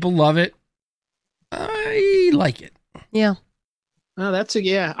people love it. I like it. Yeah. Oh,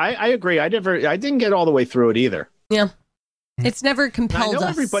 I agree. I didn't get all the way through it either. Yeah. It's never compelled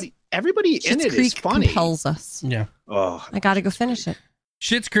us. Everybody in Schitt's it Creek is funny. compels us. Yeah. Oh, I got to go finish it.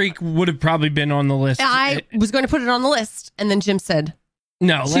 Schitt's Creek would have probably been on the list. I was going to put it on the list, and then Jim said,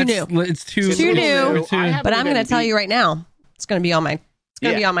 "No, too new. It's too new." But I'm going to tell you right now, it's going to be on my.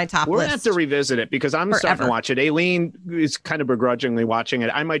 Be on my top We're list. We're going to have to revisit it because I'm starting to watch it. Aileen is kind of begrudgingly watching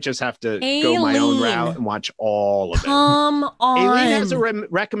it. I might just have to go my own route and watch all of it. Come on. Aileen has a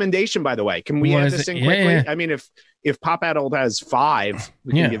recommendation, by the way. Can we add this in quickly? Yeah. I mean, if Pop Addled has 5,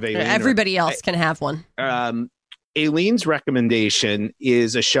 we can give Aileen. Everybody else can have one. Aileen's recommendation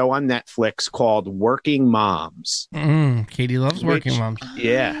is a show on Netflix called Working Moms. Katie loves Working Moms.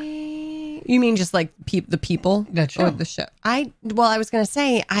 Yeah. You mean just like the people? That show. Or the show? I was going to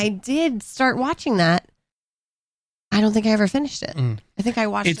say, I did start watching that. I don't think I ever finished it. I think I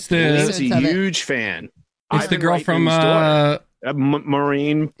watched Aileen's a huge fan. It's the girl from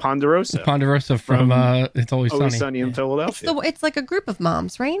Maureen Ponderosa. Ponderosa from It's Always Sunny. In Philadelphia. It's like a group of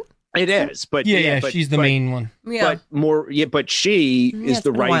moms, right? It is, but but she's the main one. Yeah. But she is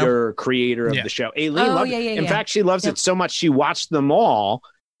the writer, creator of the show. Aileen loved it. In fact, she loves it so much she watched them all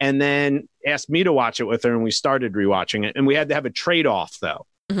and then asked me to watch it with her, and we started rewatching it. And we had to have a trade-off, though.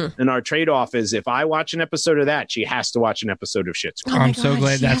 Mm-hmm. And our trade-off is if I watch an episode of that, she has to watch an episode of Schitt's Creek. I'm so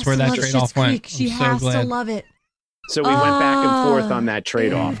glad that's where that trade-off went. She has to love it. So we went back and forth on that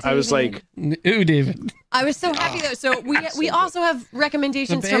trade-off. I was like, ooh, David. I was so happy though. So we also have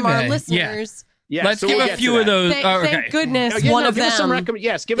recommendations from our listeners. Yeah. Let's give a few of those. Thank goodness one of them.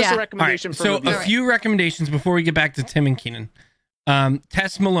 Give us a recommendation. Right, a few recommendations before we get back to Tim and Keenan.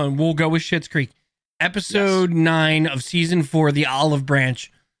 Tess Malone, we'll go with Schitt's Creek. Episode 9 of season 4, The Olive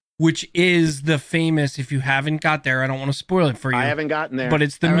Branch, which is the famous, if you haven't got there, I don't want to spoil it for you. I haven't gotten there. But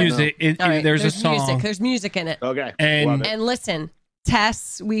it's the music. There's a song. There's music in it. Okay. And listen,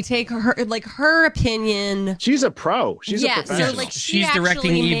 Tess, we take her opinion. She's a pro. She's a professional. So she's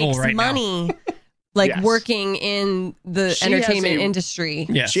directing Evil right money, now. Working in the entertainment industry.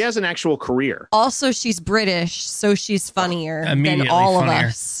 Yes. She has an actual career. Also, she's British, so she's funnier than all of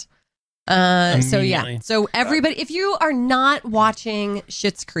us. So everybody, if you are not watching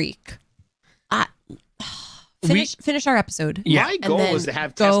Schitt's Creek, finish our episode. Yeah. My goal was to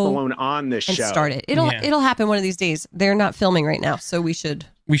have Tess Malone on this show. Start it. It'll happen one of these days. They're not filming right now, so we should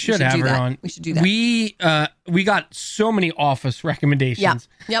have her on. We should do that. We got so many Office recommendations.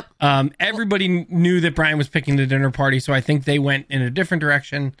 Yep. Everybody knew that Brian was picking the dinner party, so I think they went in a different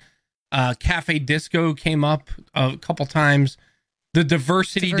direction. Cafe Disco came up a couple times. The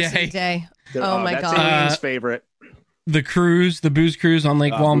Diversity Day. Oh my God. That's Aileen's favorite. The cruise, the booze cruise on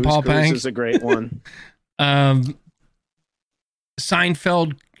Lake Wallenpaupack is a great one.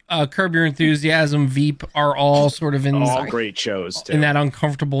 Seinfeld, Curb Your Enthusiasm, Veep are all sort of in great shows too. In that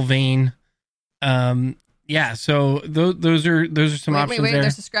uncomfortable vein. So those are some options there.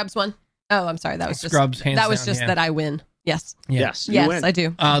 There's a Scrubs one. Oh, I'm sorry. That was Scrubs. That I win. Yes. Yes, I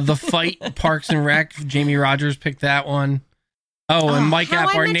do. The Fight, Parks and Rec. Jamie Rogers picked that one. Oh, and Mike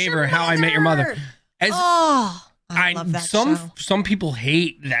App, our neighbor, How I Met Your Mother. I love that show. Some people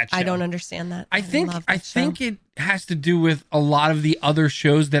hate that show. I don't understand that. I think it has to do with a lot of the other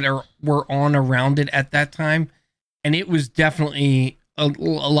shows that were on around it at that time, and it was definitely a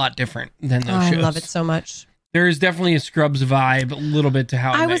lot different than those shows. I love it so much. There is definitely a Scrubs vibe, a little bit to How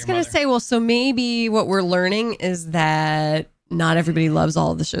I Met Your Mother. I was going to say, so maybe what we're learning is that not everybody loves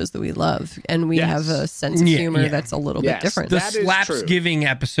all of the shows that we love, and we have a sense of humor that's a little bit different. The Slapsgiving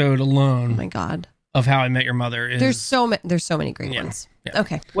episode alone. Oh my God. Of How I Met Your Mother is there's so many great ones. Yeah.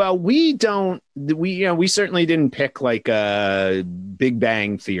 Okay. Well, we certainly didn't pick like a Big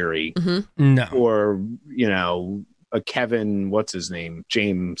Bang Theory, no, or a Kevin, what's his name,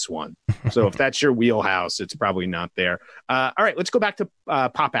 James one. So if that's your wheelhouse, it's probably not there. All right, let's go back to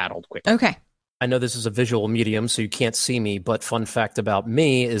Pop Addled quick. Okay. I know this is a visual medium, so you can't see me, but fun fact about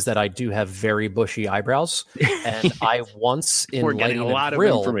me is that I do have very bushy eyebrows. And I once in lighting a lot of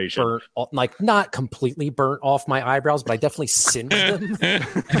information, not completely burnt off my eyebrows, but I definitely singed them.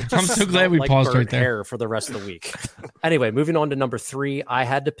 I'm so glad we paused right there. Hair for the rest of the week. Anyway, moving on to number 3, I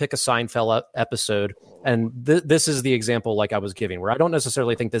had to pick a Seinfeld episode. And this is the example like I was giving, where I don't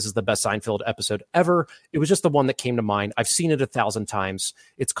necessarily think this is the best Seinfeld episode ever. It was just the one that came to mind. I've seen it 1,000 times.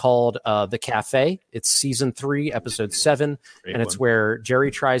 It's called The Cafe. It's season 3, episode 7. It's where Jerry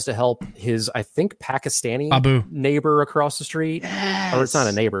tries to help his, I think, Pakistani Abu neighbor across the street. Yes. Or it's not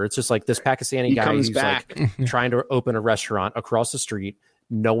a neighbor. It's just like this Pakistani guy who's like trying to open a restaurant across the street.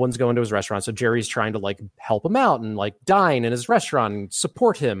 No one's going to his restaurant. So Jerry's trying to like help him out and like dine in his restaurant and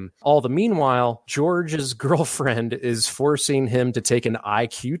support him. All the meanwhile, George's girlfriend is forcing him to take an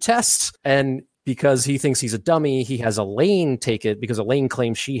IQ test. And because he thinks he's a dummy, he has Elaine take it because Elaine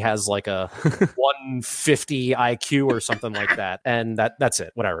claims she has like a 150 IQ or something like that. And that's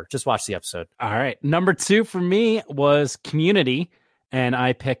it. Whatever. Just watch the episode. All right. Number 2 for me was Community. And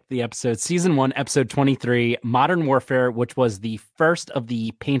I picked the episode, season 1, episode 23, Modern Warfare, which was the first of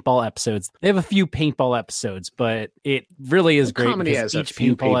the paintball episodes. They have a few paintball episodes, but it really is great because each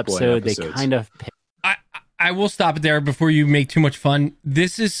paintball episode, they kind of pick. I will stop it there before you make too much fun.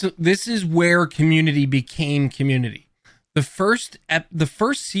 This is where Community became Community. The first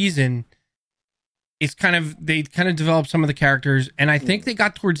season is they kind of developed some of the characters, and I think they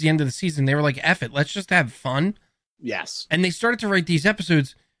got towards the end of the season, they were like, F it, let's just have fun. Yes. And they started to write these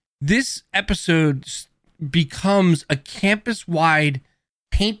episodes. This episode becomes a campus-wide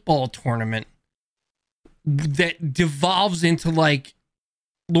paintball tournament that devolves into like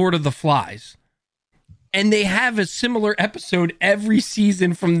Lord of the Flies. And they have a similar episode every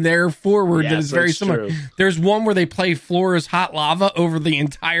season from there forward that is very similar. True. There's one where they play Flora's Hot Lava over the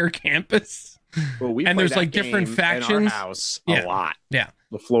entire campus. Well, and there's like different factions. In our house a lot. Yeah.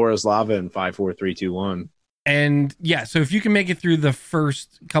 The Flora's Lava in 5, 4, 3, 2, 1. And yeah, so if you can make it through the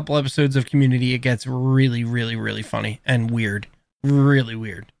first couple episodes of Community, it gets really, really, really funny and weird. Really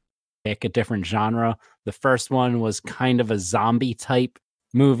weird. Pick a different genre. The first one was kind of a zombie type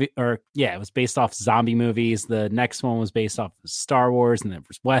movie, it was based off zombie movies. The next one was based off of Star Wars, and then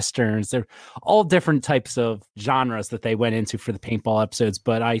there's westerns. They're all different types of genres that they went into for the paintball episodes,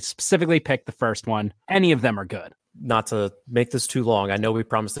 but I specifically picked the first one. Any of them are good. Not to make this too long, I know we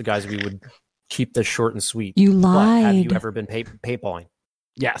promised the guys we would keep this short and sweet. You lied. Have you ever been paintballing?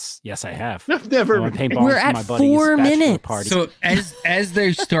 Yes, I have. I've never been paintballing. We're at 4 minutes. Party. So as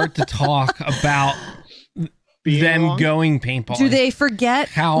they start to talk about them going paintball, do they forget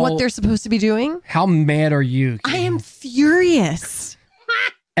what they're supposed to be doing? How mad are you, Keenan? I am furious.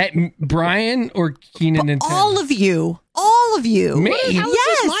 At Brian or Keenan and Tim? All of you. Me?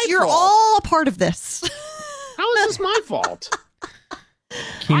 Yes, you're all a part of this. How is this my fault?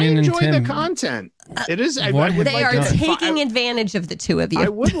 Keenan I enjoy and Tim. the content. It is. They are taking advantage of the two of you. I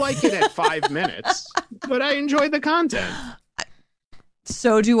would like it at 5 minutes, but I enjoy the content.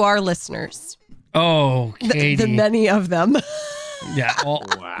 So do our listeners. Oh, Katie. The many of them. Yeah. Well,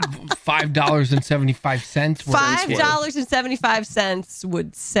 $5.75. $5.75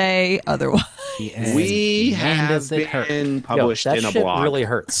 would say otherwise. We have been published in a shit blog. Really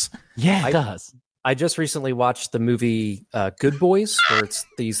hurts. Yeah, it does. I just recently watched the movie Good Boys, where it's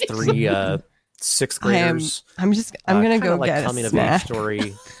these 3 6th graders. I'm gonna go like get coming a of age snack.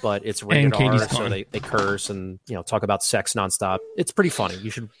 story, but it's rated R, so they curse and talk about sex nonstop. It's pretty funny. You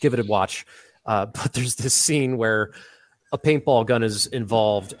should give it a watch. But there's this scene where a paintball gun is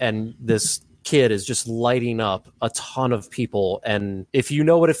involved, and this kid is just lighting up a ton of people. And if you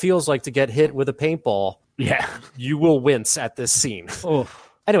know what it feels like to get hit with a paintball, you will wince at this scene. Oh.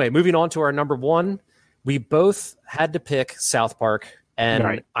 Anyway, moving on to our number 1. We both had to pick South Park.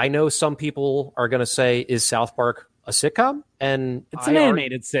 And I know some people are going to say, is South Park a sitcom? And it's an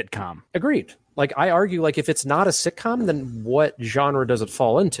animated sitcom. Agreed. Like, I argue, like, if it's not a sitcom, then what genre does it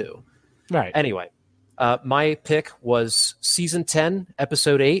fall into? Right. Anyway, my pick was season 10,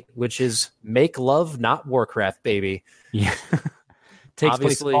 episode 8, which is Make Love, Not Warcraft, baby. Yeah. Takes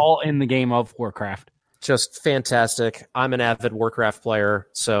place all in the game of Warcraft. Just fantastic. I'm an avid Warcraft player,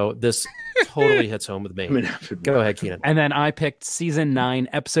 so this totally hits home with me. Go ahead, Keenan. And then I picked season 9,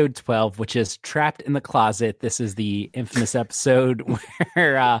 episode 12, which is Trapped in the Closet. This is the infamous episode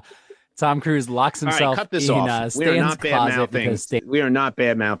where Tom Cruise locks himself cut this in off. We are not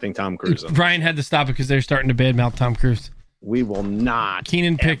bad-mouthing Tom Cruise. Brian had to stop it because they're starting to badmouth Tom Cruise. We will not.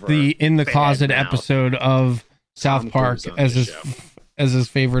 Keenan picked the In the Closet episode of South Park as his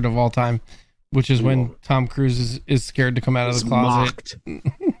favorite of all time, which is when Tom Cruise is scared to come out of the closet.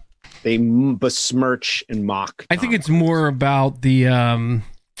 They besmirch and mock. I think it's more about the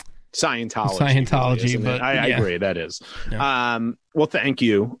Scientology, really, but I agree. That is. Yeah. Well, thank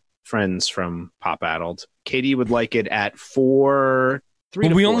you, friends from Pop Addled. Katie would like it at 4. 3 well,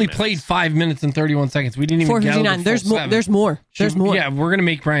 to we 4 only minutes. played 5 minutes and 31 seconds. We didn't even get 4:59. There's more. There's more. Yeah, we're gonna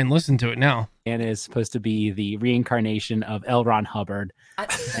make Brian listen to it now. And is supposed to be the reincarnation of L. Ron Hubbard,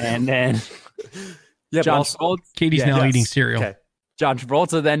 and then John Travolta. Katie's now eating cereal. Okay. John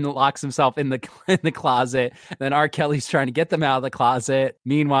Travolta then locks himself in the closet. Then R. Kelly's trying to get them out of the closet.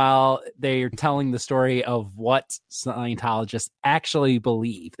 Meanwhile, they're telling the story of what Scientologists actually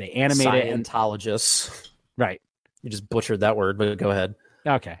believe. They animate it. Scientologists. Right. You just butchered that word, but go ahead.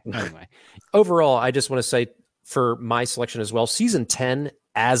 Okay. Anyway. Overall, I just want to say for my selection as well, season 10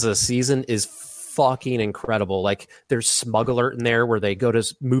 as a season is fucking incredible. Like, there's Smug Alert in there where they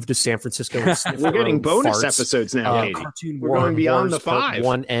move to San Francisco and sniff We're getting bonus farts. episodes now, Katie. Cartoon We're going beyond Wars the 5.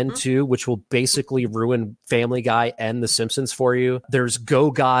 1 and 2, which will basically ruin Family Guy and The Simpsons for you. There's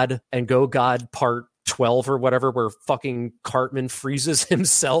Go God and Go God Part 12 or whatever, where fucking Cartman freezes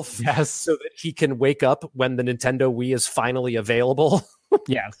himself so that he can wake up when the Nintendo Wii is finally available.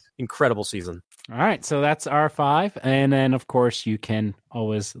 Yes. Incredible season. All right, so that's our 5. And then, of course, you can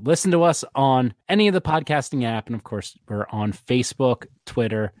always listen to us on any of the podcasting app. And, of course, we're on Facebook,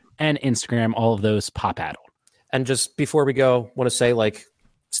 Twitter, and Instagram, all of those Pop Addled. And just before we go, want to say, like,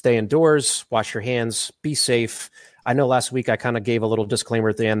 stay indoors, wash your hands, be safe. I know last week I kind of gave a little disclaimer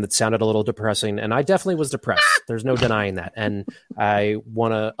at the end that sounded a little depressing, and I definitely was depressed. There's no denying that. And I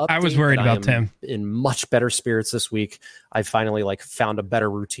want to update. I was worried about Tim. In much better spirits this week. I finally found a better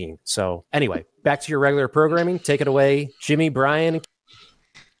routine. So anyway, back to your regular programming. Take it away, Jimmy, Brian.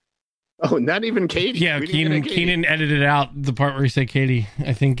 Oh, not even Katie. Yeah, Keenan edited out the part where he said Katie.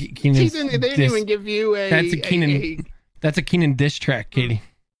 I think Keenan. They didn't even give you a. That's a Keenan. That's a Keenan diss track, Katie.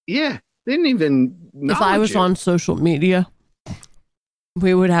 Yeah, they didn't even. If I was on social media,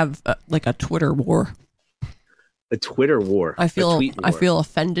 we would have like a Twitter war. A Twitter war. I feel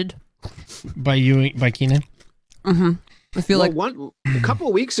offended by Keenan. Mm-hmm. I feel a couple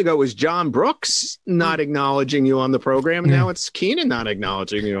of weeks ago was John Brooks not acknowledging you on the program, and now it's Keenan not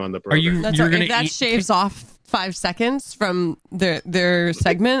acknowledging you on the program. If that shaves off 5 seconds from their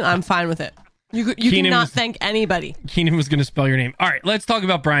segment, I'm fine with it. You cannot thank anybody. Keenan was going to spell your name. All right, let's talk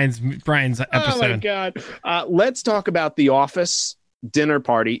about Brian's episode. Oh my God. Let's talk about The Office dinner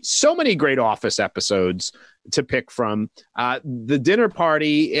party. So many great Office episodes to pick from. The dinner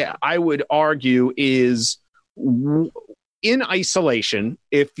party, I would argue, is in isolation.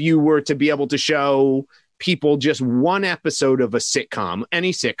 If you were to be able to show people just one episode of a sitcom,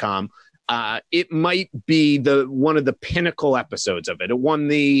 any sitcom, it might be one of the pinnacle episodes of it. It won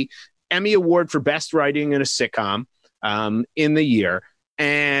the Emmy Award for Best Writing in a Sitcom in the year.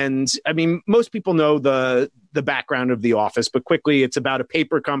 And I mean, most people know the background of The Office, but quickly, it's about a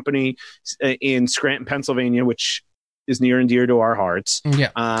paper company in Scranton, Pennsylvania, which is near and dear to our hearts.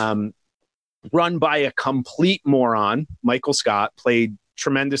 Yeah. Run by a complete moron, Michael Scott, played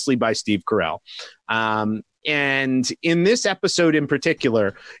tremendously by Steve Carell. And in this episode in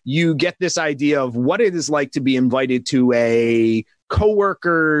particular, you get this idea of what it is like to be invited to a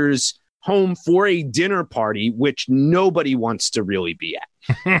coworker's home for a dinner party, which nobody wants to really be at.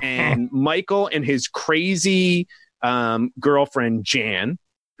 And Michael and his crazy girlfriend, Jan,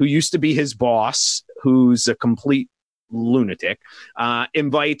 who used to be his boss, who's a complete lunatic,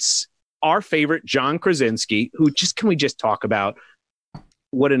 invites our favorite John Krasinski, can we just talk about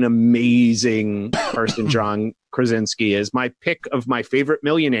what an amazing person John Krasinski is. My pick of my favorite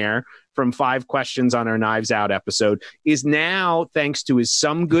millionaire from 5 Questions on our Knives Out episode is now, thanks to his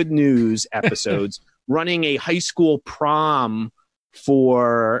Some Good News episodes, running a high school prom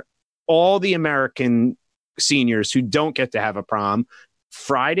for all the American seniors who don't get to have a prom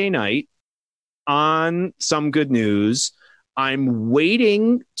Friday night on Some Good News. I'm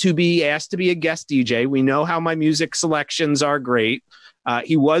waiting to be asked to be a guest DJ. We know how my music selections are great.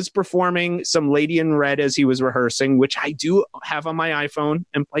 He was performing some Lady in Red as he was rehearsing, which I do have on my iPhone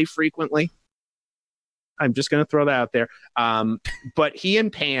and play frequently. I'm just going to throw that out there. But he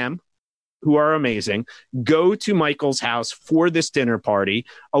and Pam, who are amazing, go to Michael's house for this dinner party,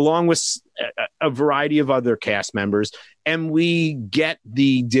 along with a variety of other cast members, and we get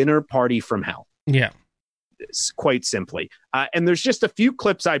the dinner party from hell. Yeah. Quite simply. And there's just a few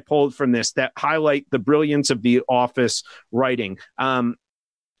clips I pulled from this that highlight the brilliance of The Office writing.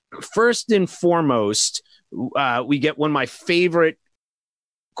 First and foremost, we get one of my favorite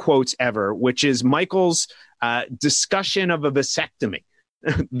quotes ever, which is Michael's discussion of a vasectomy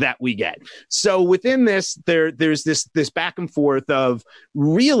that we get. So within this, there's this back and forth of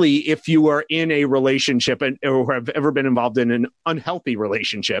really, if you are in a relationship or have ever been involved in an unhealthy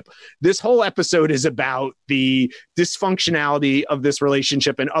relationship, this whole episode is about the dysfunctionality of this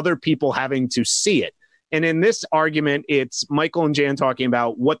relationship and other people having to see it. And in this argument, it's Michael and Jan talking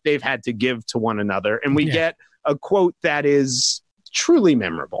about what they've had to give to one another. And we get a quote that is truly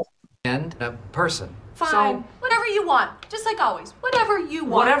memorable. And a person. Fine. So, whatever you want. Just like always. Whatever you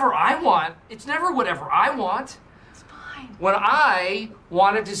want. Whatever I want. It's never whatever I want. It's fine. When I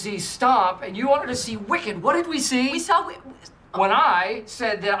wanted to see Stomp and you wanted to see Wicked, what did we see? We saw... When I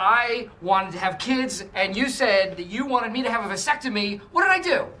said that I wanted to have kids and you said that you wanted me to have a vasectomy, what did I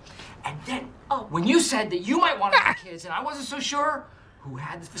do? And then, when you said that you might want to have kids and I wasn't so sure, who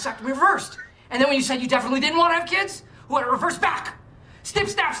had the vasectomy reversed? And then when you said you definitely didn't want to have kids, who had it reversed back? Snip,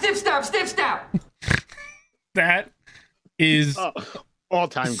 snap, snip, snap, snip, snap. That is all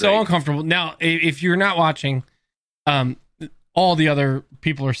time so great. Uncomfortable. Now, if you're not watching, all the other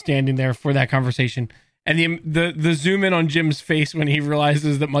people are standing there for that conversation, and the zoom in on Jim's face when he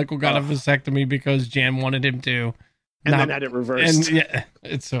realizes that Michael got a vasectomy because Jan wanted him to, and then had it reversed. And yeah,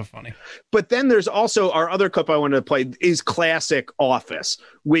 it's so funny. But then there's also our other clip I wanted to play is classic Office,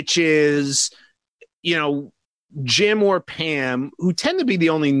 which is, Jim or Pam, who tend to be the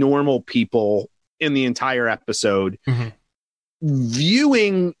only normal people in the entire episode,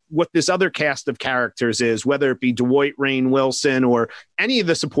 viewing what this other cast of characters is, whether it be Dwight, Rainn Wilson, or any of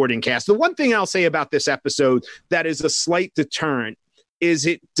the supporting cast. The one thing I'll say about this episode that is a slight deterrent is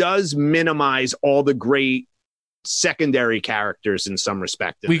it does minimize all the great secondary characters in some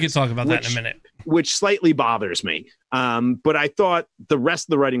respect. We could talk about that in a minute. Which slightly bothers me. But I thought the rest of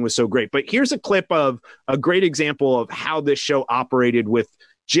the writing was so great. But here's a clip of a great example of how this show operated with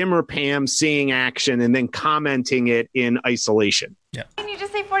Jim or Pam seeing action and then commenting it in isolation. Yeah. Can you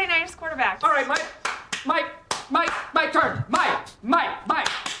just say 49ers quarterback? All right, my turn. My turn.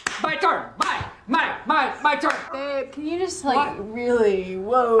 My turn. Babe, can you just really?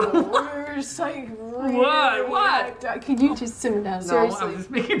 Whoa, we're just really. What? Can you just simmer down? No, Seriously. I was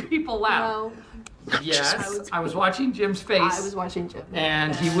making people laugh. No. Yes, I was watching Jim's face. I was watching Jim.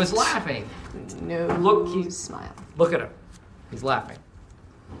 And he was laughing. No. Look, you smile. Look at him. He's laughing.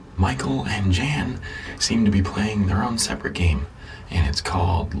 Michael and Jan seem to be playing their own separate game, and it's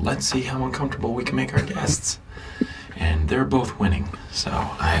called Let's See How Uncomfortable We Can Make Our Guests. And they're both winning, so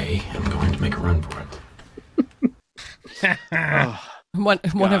I am going to make a run for it.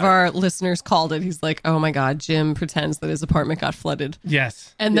 One of our listeners called it. He's like, "Oh my God, Jim pretends that his apartment got flooded."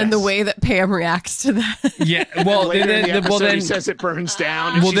 Yes, and then the way that Pam reacts to that. Yeah, well, then he says it burns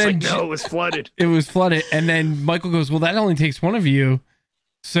down. And she's like, "No, it was flooded." It was flooded, and then Michael goes, "Well, that only takes one of you,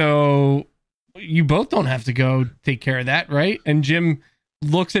 so you both don't have to go take care of that, right?" And Jim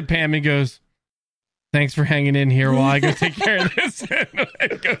looks at Pam and goes, "Thanks for hanging in here while I go take care of this."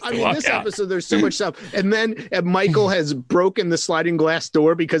 I mean, this episode, there's so much stuff. And then Michael has broken the sliding glass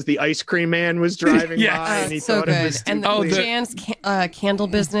door because the ice cream man was driving by and he thought it was too clear. Jan's candle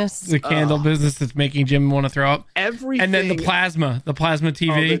business. The candle business that's making Jim want to throw up. Everything. And then the plasma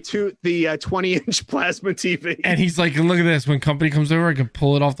TV. The 20-inch plasma TV. And he's like, look at this. When company comes over, I can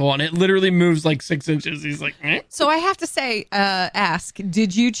pull it off the wall. And it literally moves like 6 inches. He's like, eh. So I have to say, ask,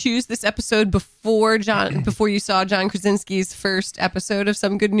 did you choose this episode before you saw John Krasinski's first episode of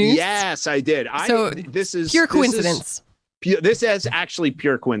Some Good News? Yes, I did. This is pure coincidence. This is actually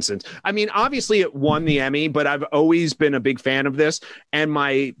pure coincidence. I mean, obviously it won the Emmy, but I've always been a big fan of this. And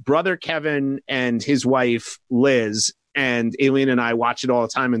my brother Kevin and his wife Liz and Aileen and I watch it all the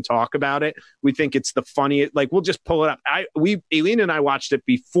time and talk about it. We think it's the funniest. Like, we'll just pull it up. Aileen and I watched it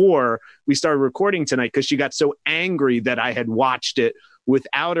before we started recording tonight because she got so angry that I had watched it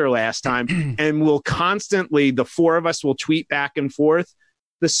without her last time. And we'll constantly, the four of us will tweet back and forth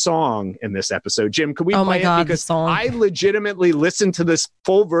the song in this episode. Jim, could we play it? Because I legitimately listen to this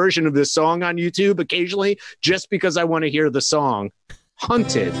full version of this song on YouTube occasionally just because I want to hear the song.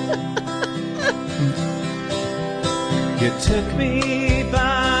 Hunted. You took me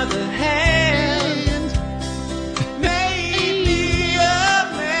by the hand, made me a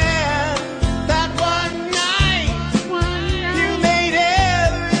man. That one night, you made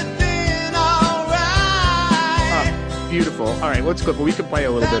everything all right. Beautiful. All right, let's go. We could play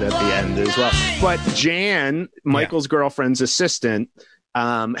a little bit at the end as well. But Jan, Michael's girlfriend's assistant,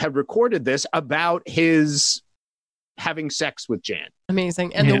 had recorded this about his having sex with Jan.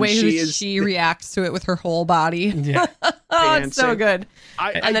 Amazing. And the way she reacts to it with her whole body. Yeah. Oh, it's so good.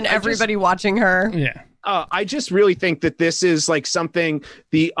 And then everybody watching her. Yeah. I just really think that this is like something,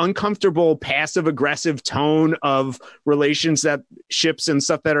 the uncomfortable passive aggressive tone of relationships and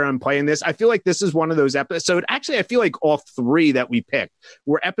stuff that are in play in this. I feel like this is one of those episodes. Actually, I feel like all three that we picked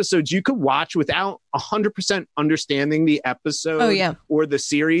were episodes you could watch without 100% understanding the episode or the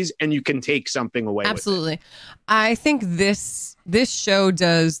series, and you can take something away. Absolutely. I think this show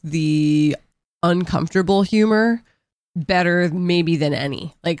does the uncomfortable humor better maybe than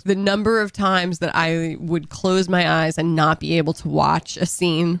any. Like, the number of times that I would close my eyes and not be able to watch a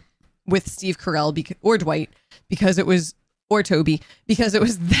scene with Steve Carell or Dwight because it was, or Toby, because it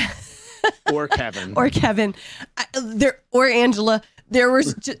was or Kevin or Angela, there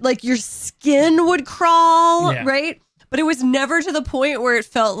was just, like, your skin would crawl, right? But it was never to the point where it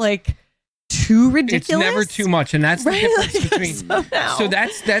felt like too ridiculous. It's never too much, and that's the difference between. So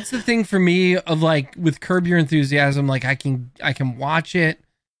that's the thing for me of, like, with Curb Your Enthusiasm. Like, I can watch it,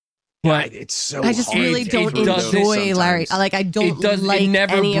 but it's so. I just really don't enjoy Larry. Like, I don't. Like, it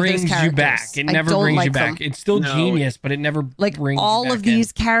never any brings of his you back. It never brings you back. It's still genius, but it never like brings all you back of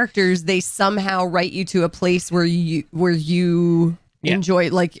these characters. They somehow write you to a place where you. Enjoy,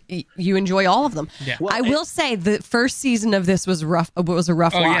 like, you enjoy all of them. Yeah. Well, I will say the first season of this was rough. Was a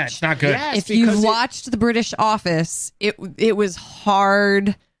rough watch. Yeah, it's not good. Yes, if you've watched The British Office, it was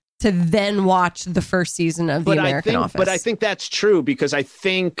hard to then watch the first season of The American Office. But I think that's true, because I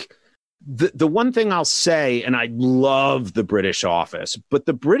think the one thing I'll say, and I love The British Office, but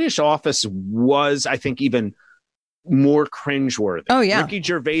The British Office was, I think, even more cringeworthy. Oh, yeah. Ricky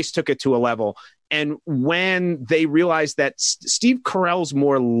Gervais took it to a level. And when they realized that Steve Carell's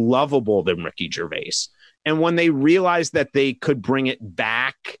more lovable than Ricky Gervais, and when they realized that they could bring it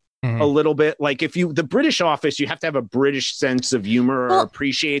back a little bit, like the British Office, you have to have a British sense of humor or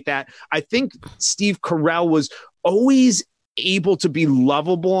appreciate that. I think Steve Carell was always able to be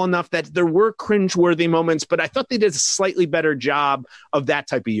lovable enough that there were cringeworthy moments, but I thought they did a slightly better job of that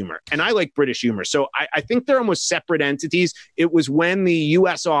type of humor. And I like British humor. So I think they're almost separate entities. It was when the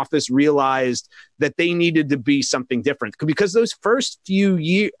US office realized that they needed to be something different, because those first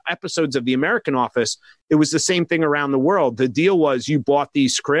few episodes of the American Office, it was the same thing around the world. The deal was you bought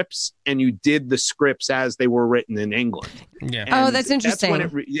these scripts and you did the scripts as they were written in England. Yeah. And that's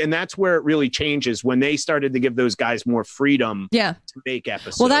interesting. And that's where it really changes, when they started to give those guys more freedom to make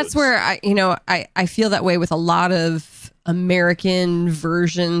episodes. Well, that's where I feel that way with a lot of American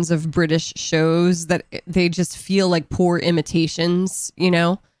versions of British shows, that they just feel like poor imitations,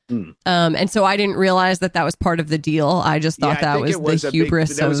 and so I didn't realize that was part of the deal. I just thought that was the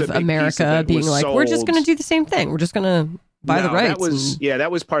hubris of America being like, we're just going to do the same thing. We're just going to buy the rights.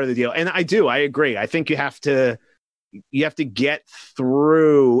 That was part of the deal. And I agree. I think you have to get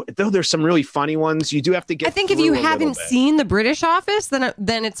through, though there's some really funny ones. You do have to get. I think if you haven't seen the British Office, then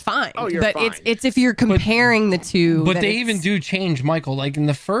it's fine. Oh, you're but fine. It's if you're comparing the two. But they even do change Michael. Like in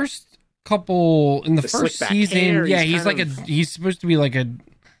the first first season, he's supposed to be like a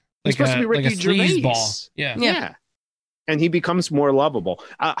sleazeball. Yeah. And he becomes more lovable.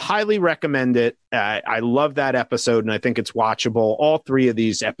 Highly recommend it. I love that episode, and I think it's watchable. All three of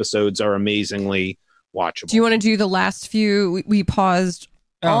these episodes are amazingly watchable. Do you want to do the last few? We paused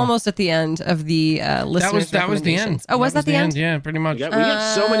almost at the end of the listeners' that was the end. Oh, was that the end? Yeah, pretty much. We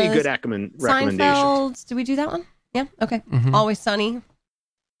got so many good recommendations. Seinfeld. Did we do that one? Yeah. Okay. Mm-hmm. Always Sunny.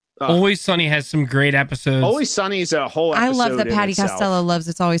 Always Sunny has some great episodes. Always Sunny is a whole episode. I love that Patty itself. Costello loves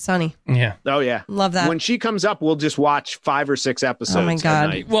It's Always Sunny. Yeah. Oh, yeah. Love that. When she comes up, we'll just watch 5 or 6 episodes. Oh, my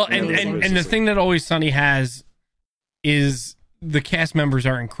God. Well, and the thing that Always Sunny has is the cast members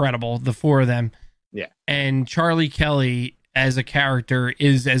are incredible, the 4 of them. Yeah. And Charlie Kelly as a character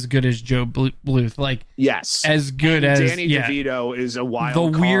is as good as Joe Bluth. Like, yes. As good and as Danny DeVito is a wild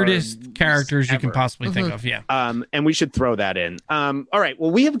the weirdest characters ever. you can possibly think of. Yeah. And we should throw that in. All right.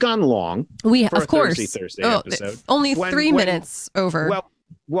 Well, we have gone long. We, for of a course. Thursday episode. Only 3 minutes over.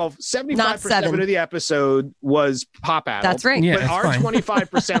 Well, 75% of the episode was Pop Adult. That's right. Yeah, but our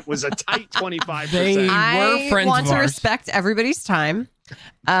 25% was a tight 25%. I want to respect everybody's time.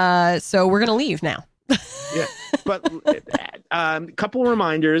 So we're going to leave now. Yeah, but a couple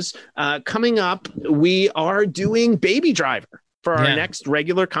reminders. Coming up, we are doing Baby Driver for our next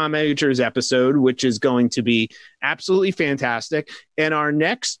regular Commenters episode, which is going to be absolutely fantastic. And our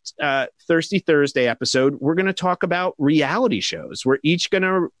next Thirsty Thursday episode, we're going to talk about reality shows. We're each going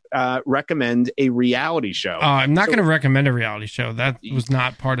to recommend a reality show. I'm not going to recommend a reality show. That was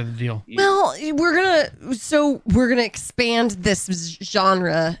not part of the deal. Well, we're going to expand this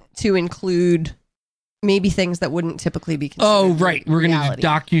genre to include maybe things that wouldn't typically be considered. Oh, right. We're going to do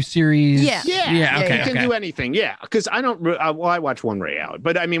docuseries. Yeah. Okay. You can do anything. Yeah. Because I don't, I watch one reality,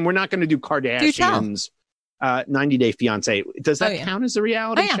 but I mean, we're not going to do Kardashians, 90 Day Fiance. Does that count as a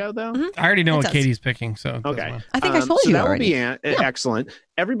reality show though? Mm-hmm. I already know what Katie's picking. So okay. I think I told you that already. Will be excellent.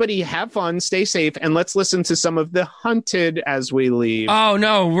 Everybody have fun, stay safe, and let's listen to some of The Hunted as we leave. Oh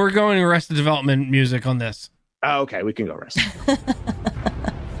no, we're going to Arrested Development music on this. Oh, okay, we can go rest.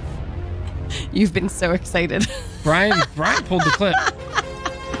 You've been so excited. Brian pulled the clip.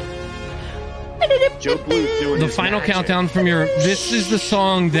 Joe Bluth doing the final countdown from this is the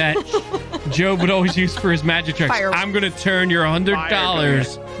song that Joe would always use for his magic tricks. I'm going to turn your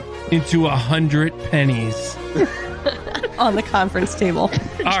 $100 into 100 pennies. On the conference table.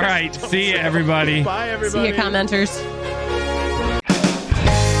 All right. See you, everybody. Bye, everybody. See you, commenters.